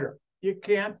water. You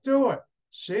can't do it.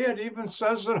 See, it even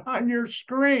says it on your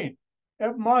screen.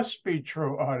 It must be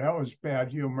true. Oh, that was bad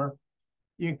humor.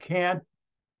 You can't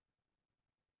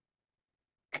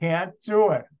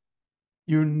do it.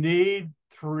 You need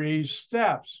 3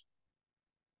 steps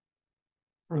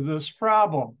for this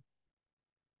problem.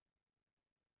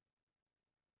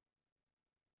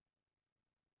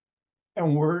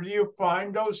 And where do you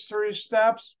find those 3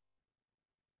 steps?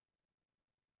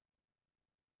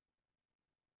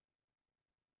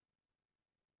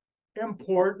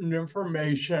 Important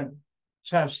information,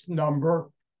 test number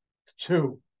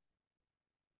 2.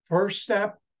 First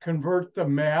step, convert the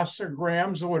mass or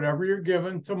grams or whatever you're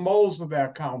given to moles of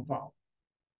that compound.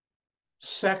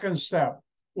 Second step,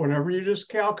 whatever you just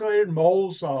calculated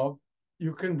moles of,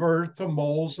 you convert it to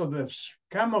moles of this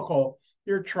chemical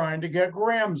you're trying to get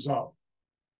grams of.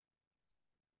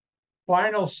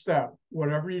 Final step,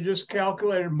 whatever you just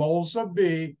calculated moles of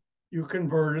B, you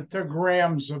convert it to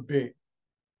grams of B.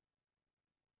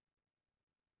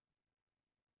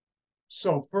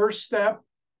 So first step,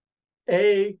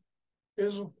 A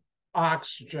is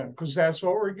oxygen, because that's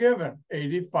what we're given,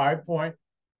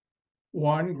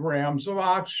 85.1 grams of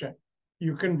oxygen.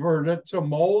 You convert it to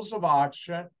moles of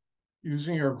oxygen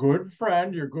using your good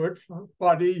friend, your good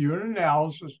buddy, unit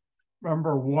analysis.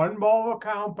 Remember, 1 mole of a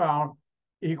compound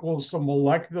equals the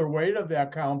molecular weight of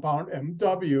that compound,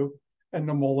 MW, and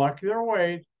the molecular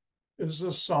weight is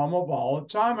the sum of all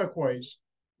atomic weights.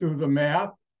 Do the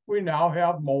math. We now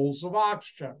have moles of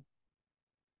oxygen.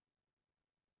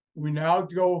 We now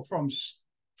go from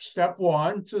step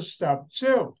 1 to step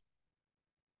 2.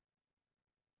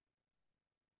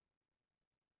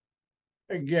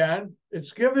 Again,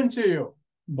 it's given to you.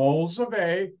 Moles of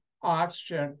A,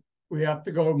 oxygen. We have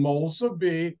to go moles of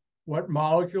B. What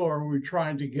molecule are we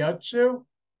trying to get to?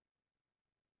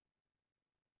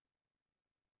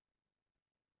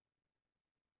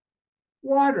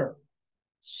 Water.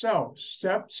 So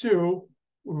step 2,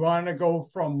 we want to go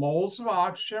from moles of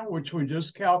oxygen, which we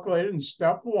just calculated in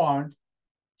step 1,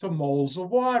 to moles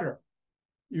of water.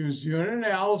 Use unit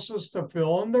analysis to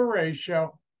fill in the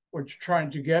ratio. What you're trying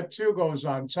to get to goes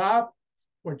on top.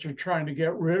 What you're trying to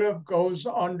get rid of goes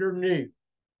underneath.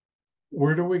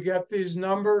 Where do we get these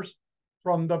numbers?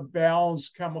 From the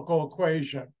balanced chemical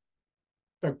equation.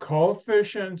 The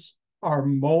coefficients are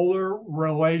molar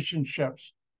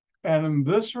relationships. And in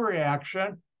this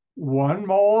reaction, 1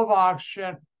 mole of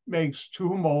oxygen makes 2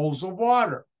 moles of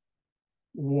water.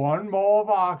 1 mole of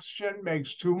oxygen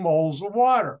makes 2 moles of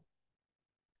water.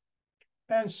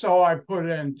 And so I put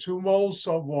in 2 moles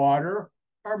of water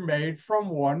are made from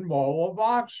 1 mole of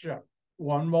oxygen.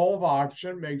 1 mole of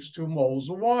oxygen makes 2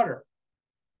 moles of water.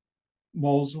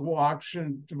 Moles of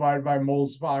oxygen divided by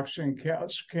moles of oxygen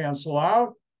cancel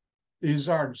out. These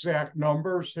are exact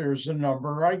numbers. Here's the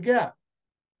number I get.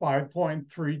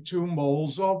 5.32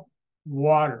 moles of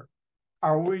water.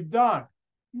 Are we done?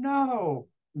 No.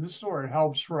 This is where it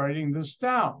helps writing this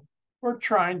down. We're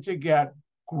trying to get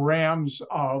grams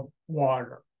of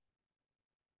water.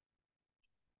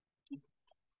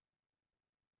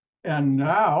 And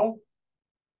now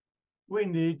we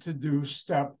need to do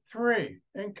step 3.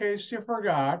 In case you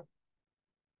forgot,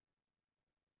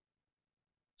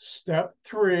 step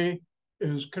 3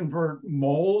 is convert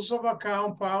moles of a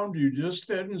compound you just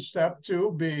did in step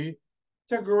 2B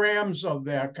to grams of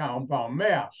that compound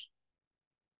mass.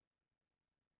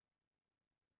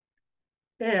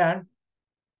 And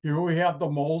here we have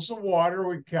the moles of water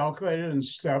we calculated in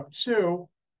step 2.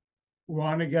 We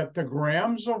want to get the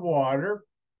grams of water.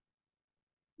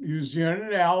 Use unit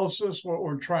analysis. What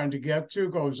we're trying to get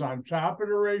to goes on top of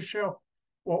the ratio.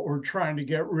 What we're trying to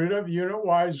get rid of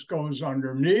unit-wise goes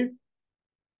underneath.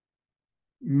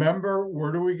 Remember,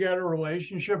 where do we get a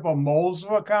relationship of moles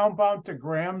of a compound to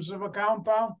grams of a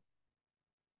compound?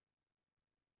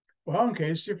 Well, in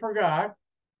case you forgot,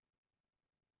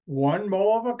 1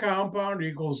 mole of a compound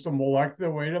equals the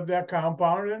molecular weight of that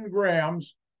compound in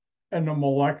grams, and the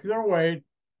molecular weight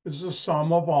is the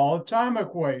sum of all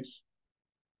atomic weights.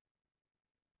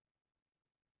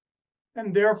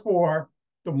 And therefore,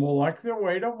 the molecular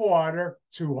weight of water,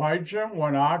 2 hydrogen,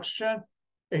 1 oxygen,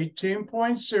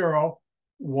 18.0,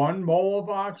 1 mole of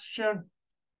oxygen,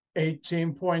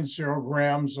 18.0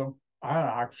 grams of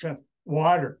oxygen,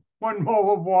 water. 1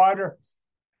 mole of water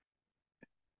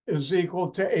is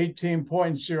equal to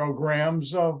 18.0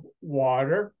 grams of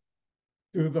water.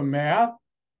 Do the math.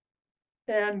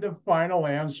 And the final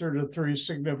answer to 3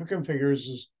 significant figures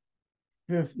is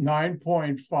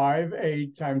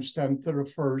 9.58 times 10 to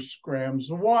the first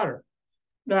grams of water.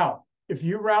 Now, if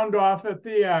you round off at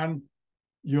the end,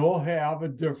 you'll have a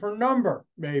different number,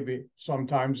 maybe.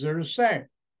 Sometimes they're the same.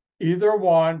 Either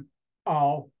one,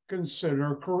 I'll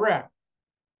consider correct.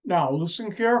 Now,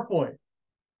 listen carefully.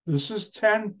 This is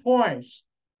 10 points.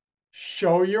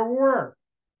 Show your work.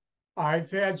 I've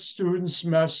had students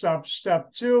mess up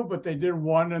step 2, but they did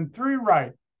 1 and 3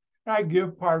 right. I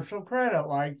give partial credit,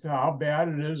 like how bad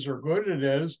it is or good it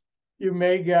is. You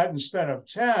may get, instead of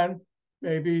 10,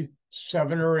 maybe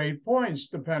 7 or 8 points,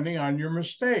 depending on your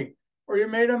mistake. Or you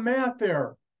made a math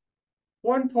error,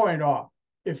 1 point off.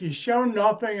 If you show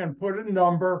nothing and put a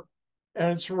number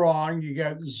and it's wrong, you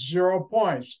get 0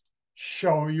 points.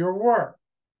 Show your work.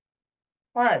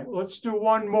 All right, let's do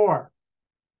one more.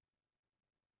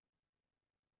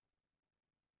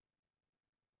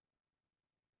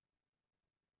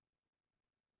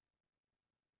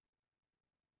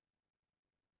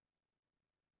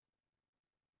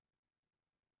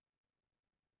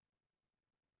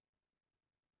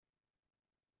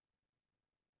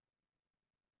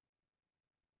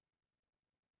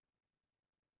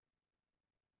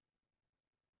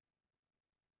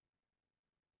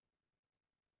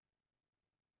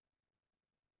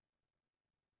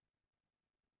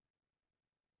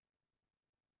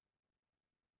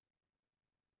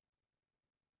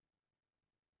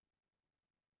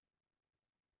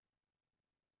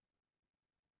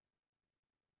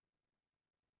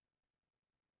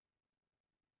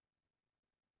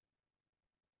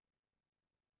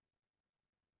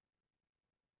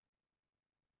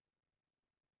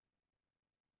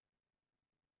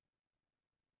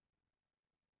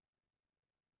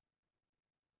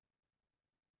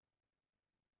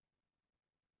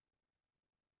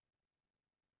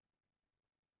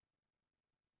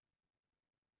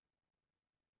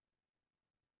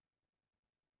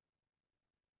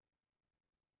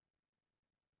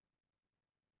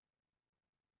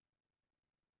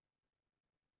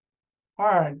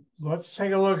 All right, let's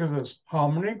take a look at this. How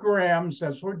many grams,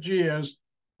 that's what G is,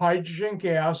 hydrogen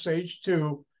gas,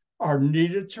 H2, are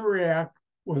needed to react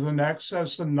with an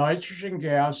excess of nitrogen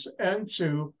gas,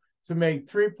 N2, to make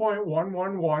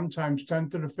 3.111 times 10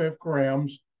 to the 5th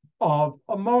grams of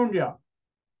ammonia?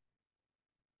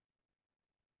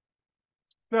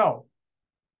 So,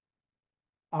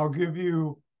 I'll give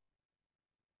you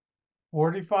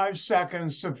 45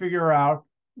 seconds to figure out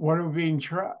what are we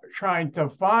trying to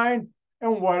find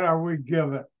and what are we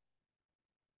given.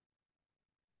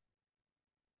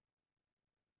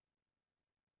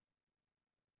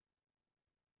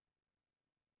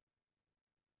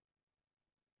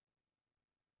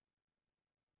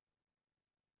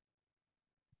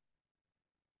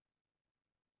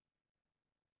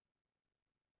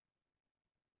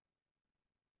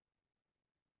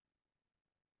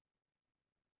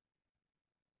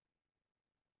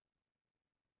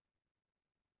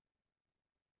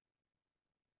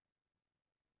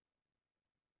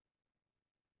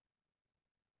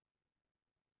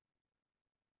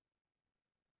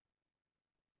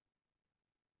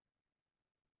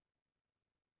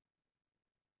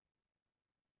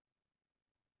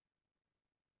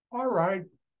 All right,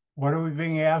 what are we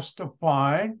being asked to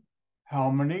find?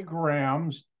 How many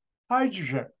grams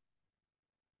hydrogen?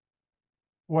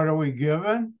 What are we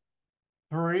given?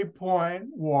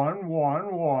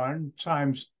 3.111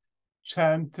 times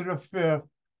 10 to the 5th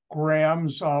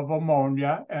grams of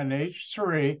ammonia,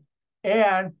 NH3,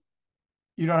 and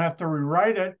you don't have to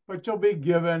rewrite it, but you'll be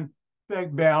given the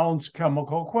balanced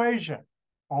chemical equation.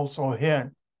 Also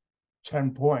hint,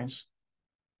 10 points.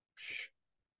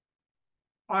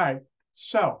 All right,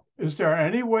 so is there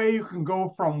any way you can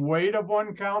go from weight of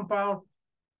one compound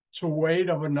to weight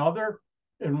of another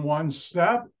in one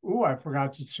step? Ooh, I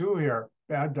forgot to two here.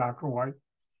 Bad, Dr. White.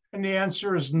 And the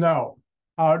answer is no.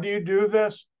 How do you do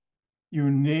this?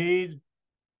 You need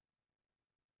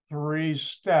 3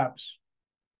 steps.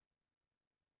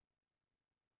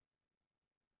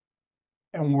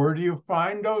 And where do you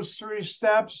find those 3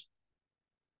 steps?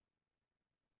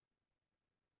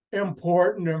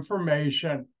 Important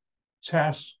information.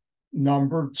 Test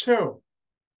number 2.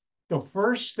 The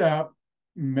first step,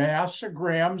 mass of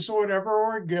grams or whatever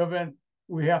we're given,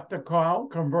 we have to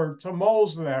convert to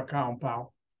moles of that compound.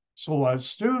 So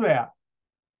let's do that.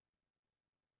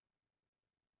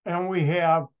 And we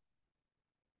have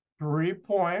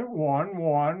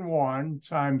 3.111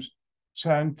 times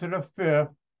 10 to the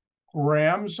 5th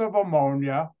grams of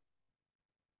ammonia.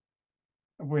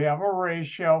 If we have a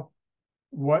ratio,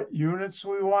 what units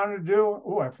we want to do?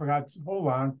 Oh, I forgot to, hold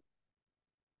on.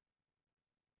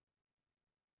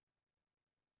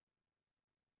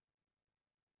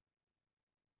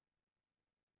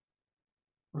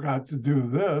 Forgot to do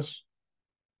this.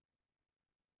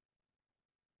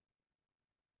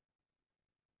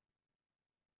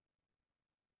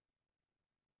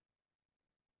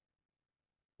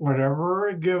 Whatever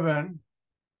we're given,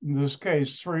 in this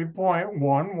case,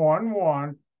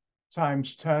 3.111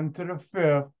 times 10 to the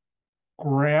 5th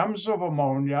grams of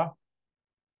ammonia,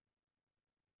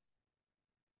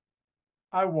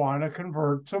 I want to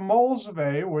convert to moles of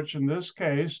A, which in this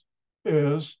case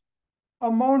is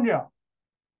ammonia.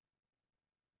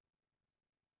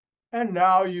 And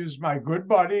now use my good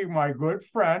buddy, my good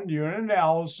friend, unit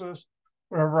analysis.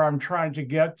 Whatever I'm trying to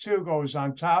get to goes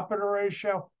on top of the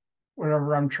ratio.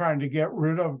 Whatever I'm trying to get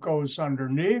rid of goes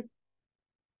underneath.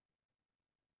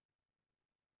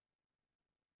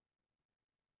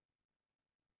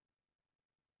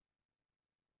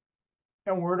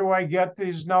 And where do I get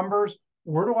these numbers?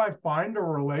 Where do I find a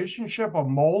relationship of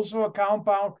moles of a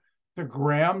compound to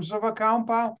grams of a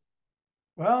compound?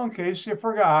 Well, in case you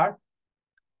forgot,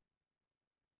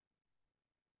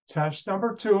 test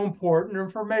number 2, important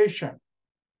information.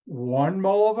 1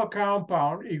 mole of a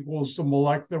compound equals the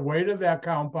molecular weight of that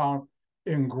compound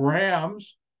in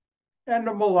grams, and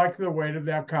the molecular weight of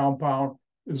that compound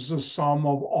is the sum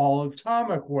of all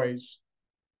atomic weights.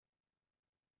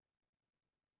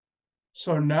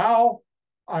 So now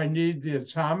I need the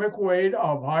atomic weight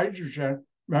of hydrogen.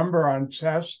 Remember, on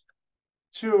test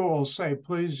 2, we'll say,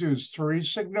 please use 3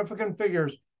 significant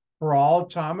figures for all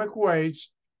atomic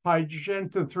weights. Hydrogen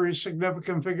to 3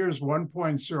 significant figures,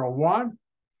 1.01.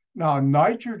 Now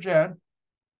nitrogen,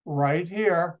 right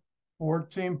here,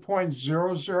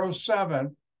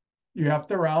 14.007. You have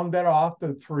to round that off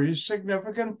to 3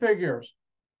 significant figures.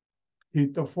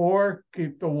 Keep the 4,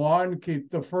 keep the 1, keep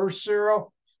the first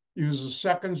 0. Use the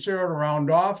second 0 to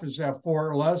round off. Is that 4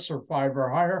 or less or 5 or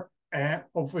higher? And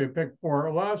hopefully you pick 4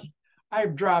 or less.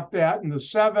 I've dropped that in the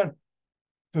 7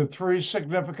 to 3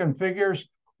 significant figures.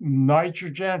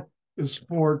 Nitrogen is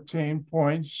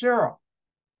 14.0.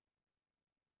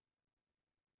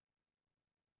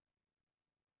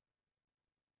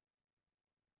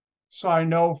 So I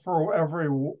know for every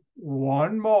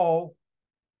 1 mole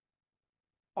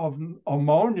of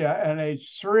ammonia,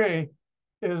 NH3,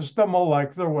 is the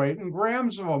molecular weight in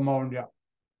grams of ammonia.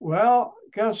 Well,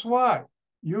 guess what?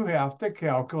 You have to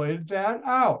calculate that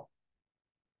out.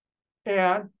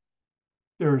 And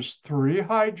there's 3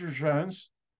 hydrogens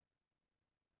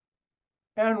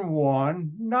and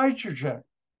 1 nitrogen.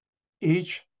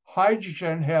 Each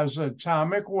hydrogen has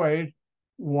atomic weight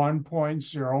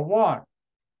 1.01.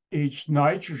 Each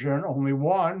nitrogen, only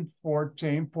 1,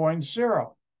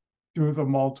 14.0. Do the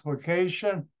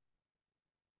multiplication.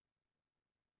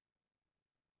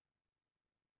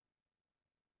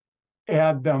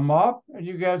 Add them up, and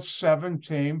you get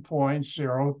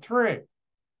 17.03.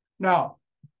 Now,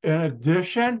 in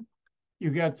addition, you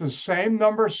get the same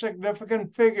number of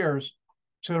significant figures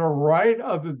to the right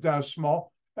of the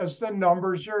decimal as the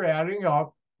numbers you're adding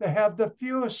up that have the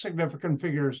fewest significant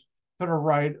figures to the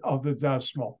right of the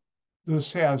decimal.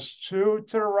 This has 2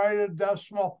 to the right of the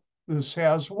decimal. This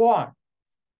has 1.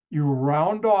 You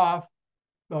round off.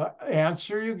 The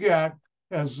answer you get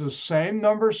has the same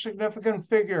number of significant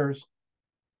figures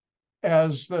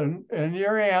as in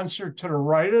your answer to the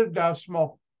right of the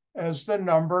decimal as the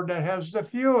number that has the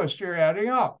fewest you're adding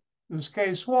up. In this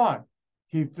case, 1.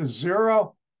 Keep the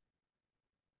 0.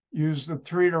 Use the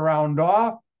 3 to round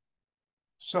off.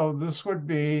 So this would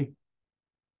be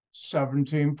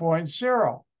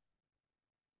 17.0.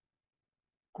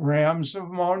 Grams of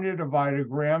ammonia divided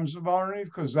grams of ammonia,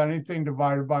 because anything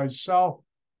divided by itself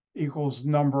equals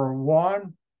number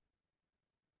 1.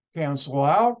 Cancel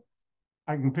out.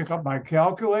 I can pick up my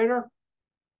calculator.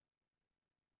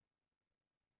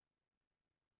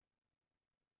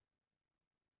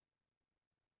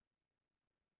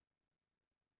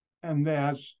 And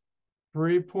that's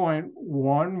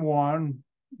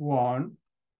 3.111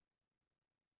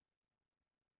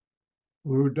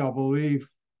 blue double E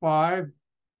 5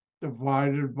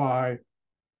 divided by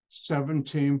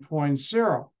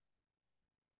 17.0.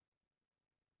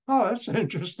 Oh, that's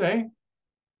interesting.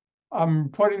 I'm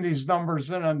putting these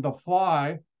numbers in on the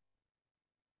fly.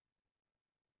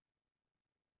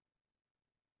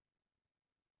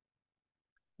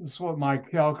 This is what my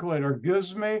calculator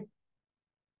gives me.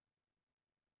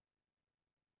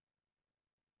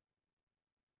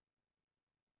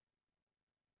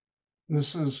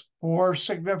 This is 4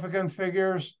 significant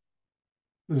figures.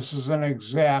 This is an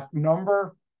exact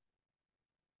number.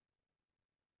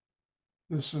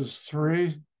 This is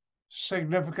 3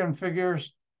 significant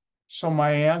figures. So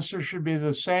my answer should be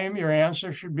the same. Your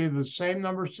answer should be the same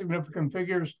number of significant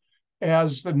figures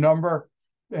as the number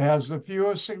that has the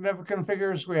fewest significant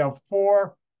figures. We have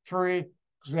 4, 3,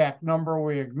 exact number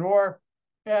we ignore.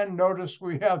 And notice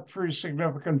we have 3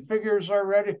 significant figures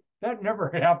already. That never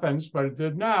happens, but it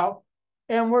did now.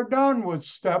 And we're done with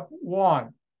step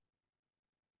 1.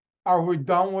 Are we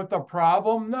done with the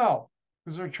problem? No,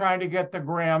 because they're trying to get the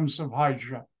grams of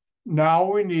hydrogen. Now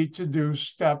we need to do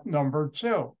step number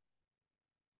 2.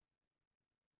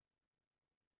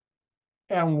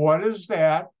 And what is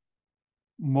that?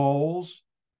 Moles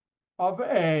of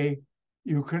A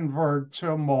you convert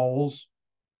to moles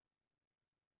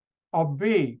of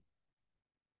B.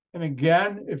 And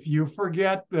again, if you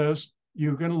forget this,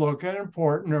 you can look at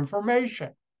important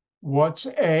information. What's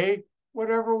A?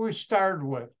 Whatever we started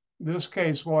with. In this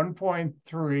case,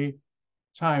 1.3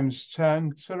 times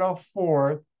 10 to the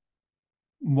 4th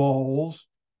moles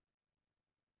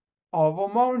of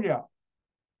ammonia.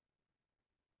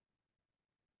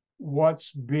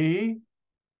 What's B,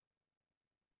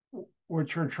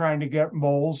 which we're trying to get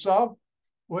moles of?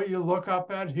 Well, you look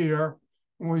up at here,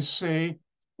 and we see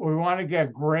we want to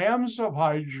get grams of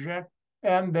hydrogen,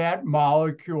 and that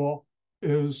molecule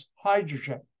is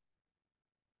hydrogen.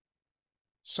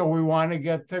 So we want to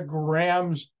get the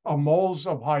grams of moles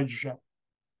of hydrogen.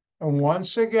 And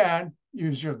once again,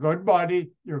 use your good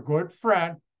buddy, your good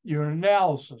friend, unit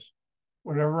analysis.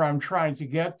 Whatever I'm trying to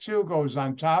get to goes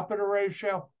on top of the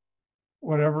ratio.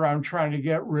 Whatever I'm trying to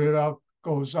get rid of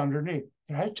goes underneath.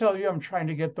 Did I tell you I'm trying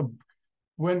to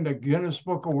win the Guinness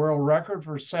Book of World Record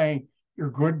for saying your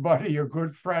good buddy, your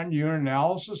good friend, unit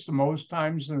analysis the most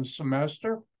times in a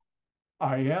semester?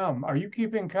 I am. Are you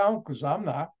keeping count? Because I'm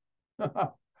not.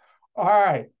 All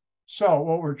right. So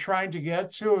what we're trying to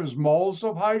get to is moles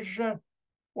of hydrogen.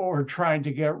 What we're trying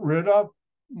to get rid of,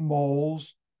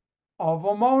 moles of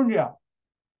ammonia.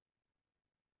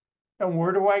 And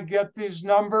where do I get these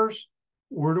numbers?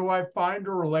 Where do I find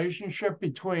a relationship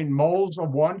between moles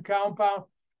of one compound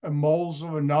and moles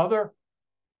of another?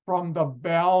 from the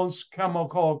balanced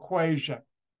chemical equation.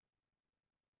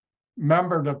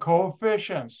 Remember, the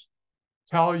coefficients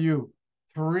tell you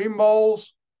 3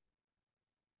 moles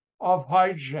of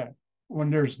hydrogen. When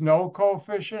there's no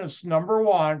coefficient, it's number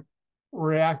 1,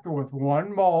 react with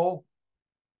 1 mole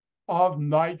of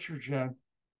nitrogen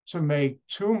to make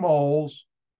 2 moles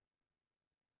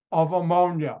of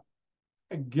ammonia.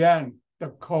 Again, the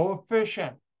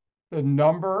coefficient, the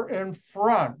number in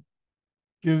front,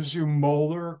 gives you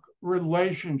molar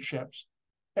relationships.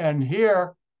 And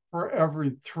here, for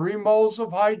every 3 moles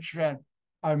of hydrogen,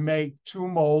 I make 2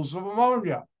 moles of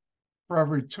ammonia. For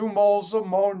every 2 moles of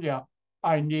ammonia,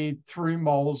 I need 3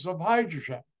 moles of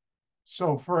hydrogen.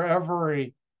 So for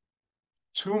every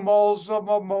 2 moles of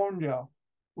ammonia,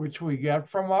 which we get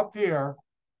from up here,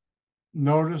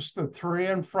 notice the 3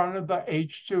 in front of the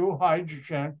H2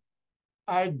 hydrogen,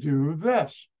 I do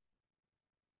this.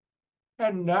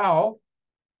 And now,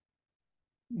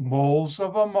 moles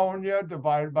of ammonia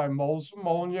divided by moles of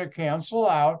ammonia cancel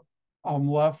out. I'm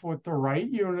left with the right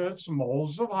units,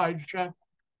 moles of hydrogen.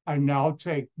 I now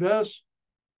take this,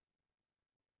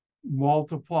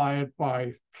 multiply it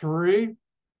by 3,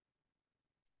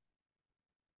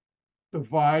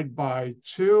 divide by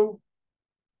 2,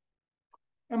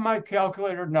 and my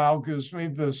calculator now gives me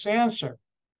this answer.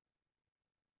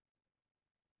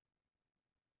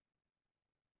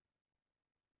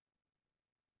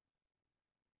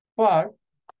 But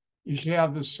you should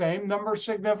have the same number of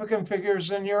significant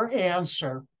figures in your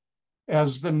answer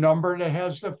as the number that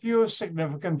has the fewest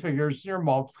significant figures in your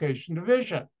multiplication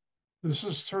division. This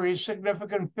is 3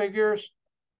 significant figures.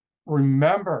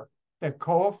 Remember that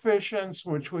coefficients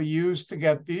which we use to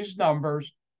get these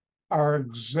numbers are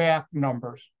exact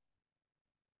numbers.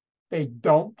 They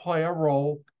don't play a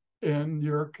role in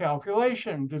your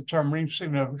calculation determining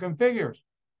significant figures.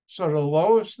 So the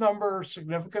lowest number of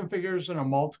significant figures in a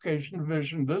multiplication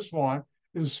division, this one,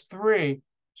 is 3.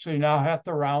 So you now have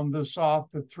to round this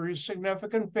off to 3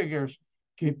 significant figures.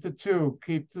 Keep the 2,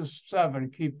 keep the 7,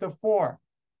 keep the 4.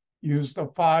 Use the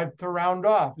 5 to round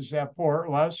off. Is that 4 or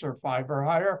less or 5 or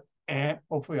higher? And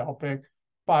hopefully I'll pick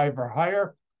 5 or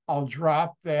higher. I'll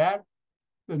drop that.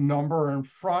 The number in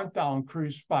front, I'll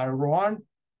increase by 1.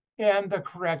 And the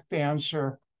correct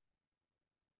answer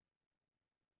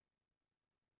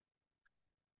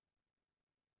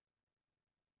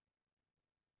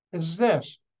is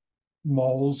this,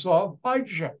 moles of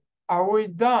hydrogen. Are we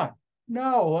done?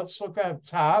 No, let's look at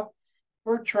top.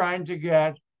 We're trying to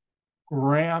get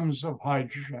grams of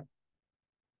hydrogen.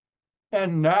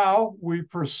 And now we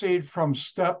proceed from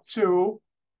step 2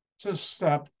 to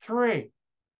step 3.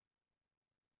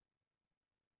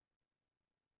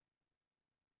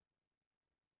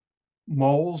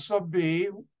 Moles of B,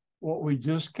 what we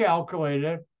just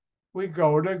calculated, we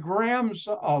go to grams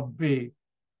of B.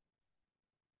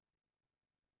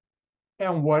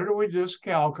 And what did we just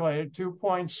calculate?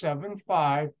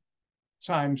 2.75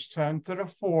 times 10 to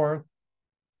the 4th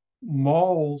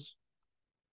moles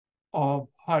of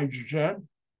hydrogen.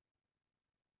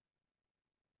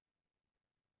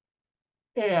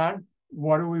 And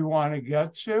what do we want to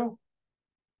get to?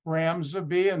 Grams of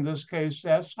B, in this case,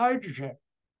 that's hydrogen.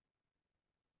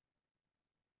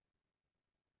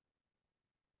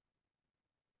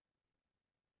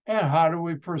 And how do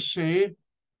we proceed?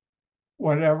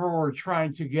 Whatever we're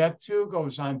trying to get to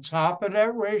goes on top of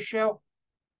that ratio.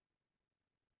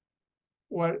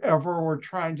 Whatever we're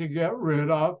trying to get rid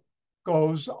of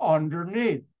goes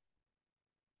underneath.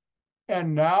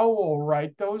 And now we'll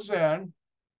write those in.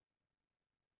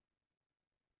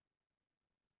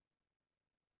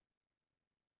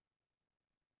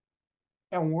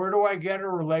 And where do I get a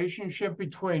relationship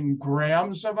between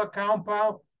grams of a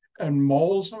compound and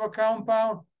moles of a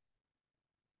compound?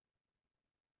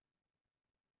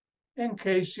 In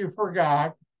case you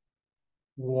forgot,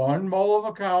 1 mole of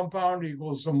a compound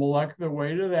equals the molecular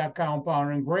weight of that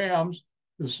compound in grams.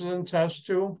 This is in test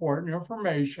 2, important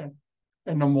information.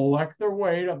 And the molecular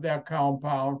weight of that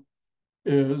compound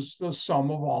is the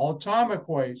sum of all atomic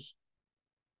weights.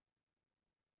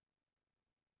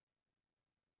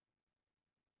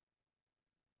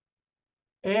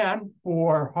 And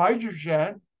for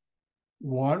hydrogen,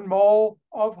 1 mole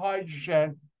of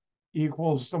hydrogen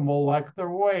equals the molecular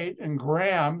weight in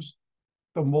grams.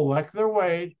 The molecular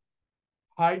weight,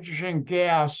 hydrogen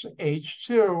gas,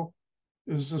 H2,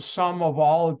 is the sum of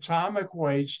all atomic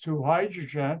weights to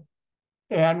hydrogen.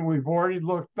 And we've already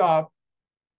looked up,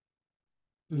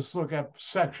 just look at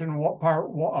section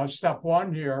step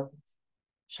 1 here.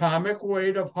 Atomic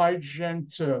weight of hydrogen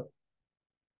to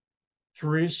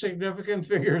 3 significant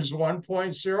figures,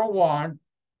 1.01.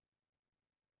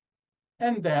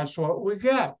 and that's what we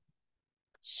get.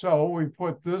 So we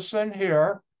put this in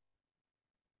here.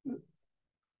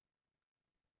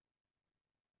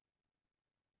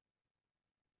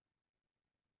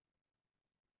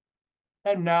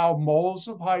 And now moles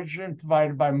of hydrogen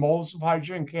divided by moles of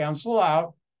hydrogen cancel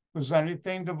out, because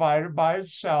anything divided by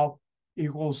itself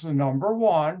equals the number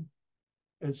 1.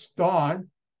 It's done.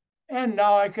 And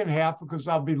now I can have, because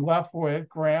I'll be left with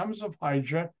grams of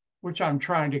hydrogen, which I'm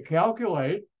trying to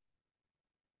calculate.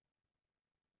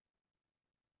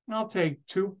 And I'll take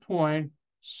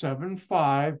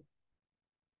 2.75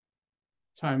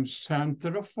 times 10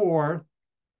 to the 4th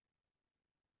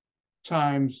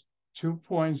times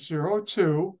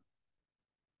 2.02.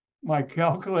 My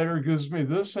calculator gives me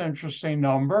this interesting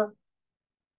number.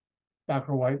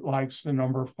 Dr. White likes the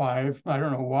number 5. I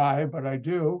don't know why, but I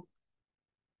do.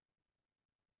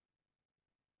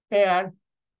 And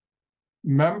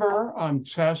remember, on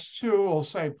test 2, we'll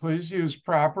say, please use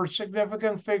proper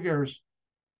significant figures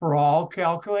for all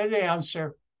calculated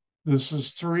answer. This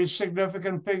is 3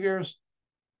 significant figures.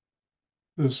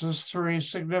 This is 3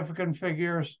 significant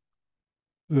figures.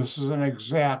 This is an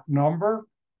exact number.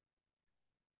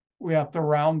 We have to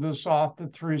round this off to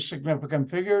 3 significant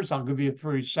figures. I'll give you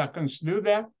 3 seconds to do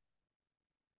that.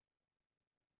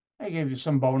 I gave you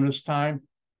some bonus time,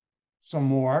 some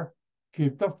more.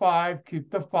 Keep the 5,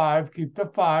 keep the 5, keep the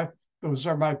 5. Those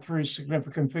are my 3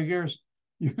 significant figures.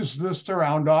 Use this to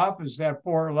round off. Is that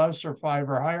 4 or less or 5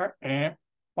 or higher? And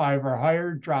 5 or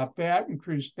higher, drop that,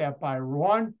 increase that by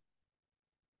 1.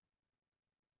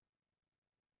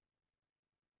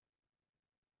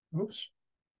 Oops.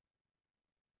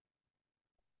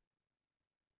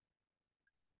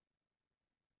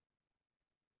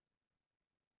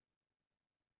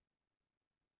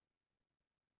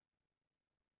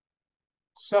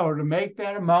 So to make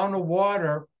that amount of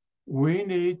water, we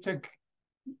need to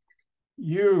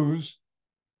use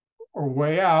or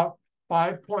weigh out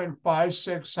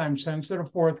 5.56 times 10 to the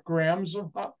 4th grams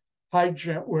of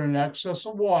hydrogen. We're in excess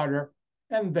of water,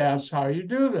 and that's how you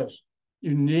do this.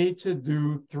 You need to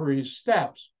do 3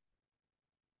 steps.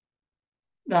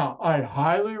 Now, I'd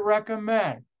highly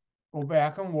recommend go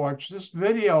back and watch this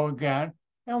video again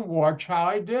and watch how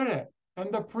I did it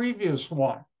and the previous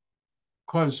one,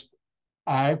 because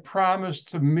I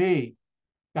promised to me,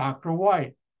 Dr.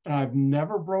 White, and I've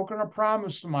never broken a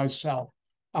promise to myself.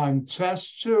 On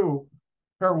test 2,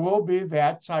 there will be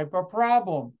that type of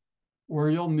problem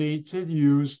where you'll need to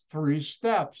use 3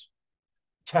 steps,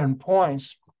 10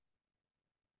 points.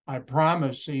 I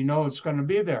promise, so you know it's going to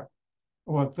be there.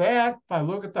 With that, if I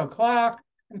look at the clock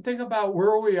and think about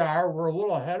where we are, we're a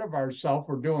little ahead of ourselves.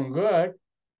 We're doing good.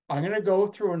 I'm going to go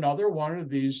through another one of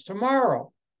these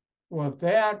tomorrow. With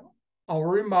that, I'll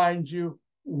remind you,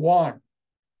 1,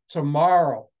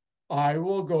 tomorrow, I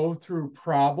will go through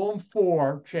problem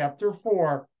 4, chapter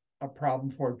 4,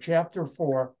 chapter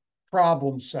 4,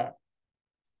 problem set.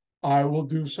 I will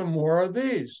do some more of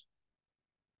these.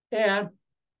 And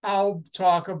I'll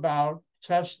talk about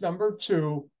test number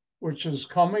 2, which is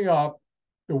coming up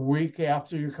the week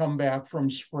after you come back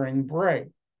from spring break.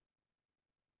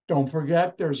 Don't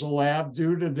forget, there's a lab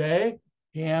due today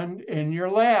and in your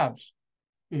labs.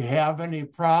 If you have any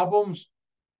problems,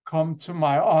 come to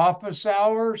my office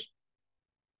hours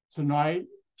tonight,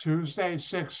 Tuesday,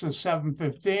 6 to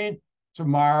 7:15.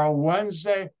 Tomorrow,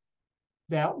 Wednesday,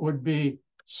 that would be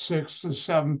 6 to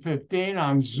 7:15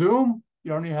 on Zoom.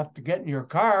 You don't even have to get in your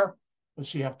car,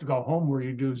 unless you have to go home where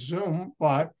you do Zoom,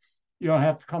 but you don't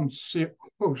have to come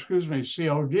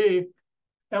COD.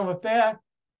 And with that,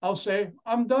 I'll say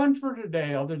I'm done for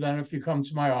today, other than if you come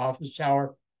to my office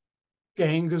hour.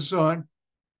 Gang gesund.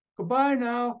 Goodbye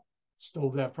now.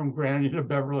 Stole that from Granny to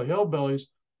Beverly Hillbillies.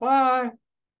 Bye.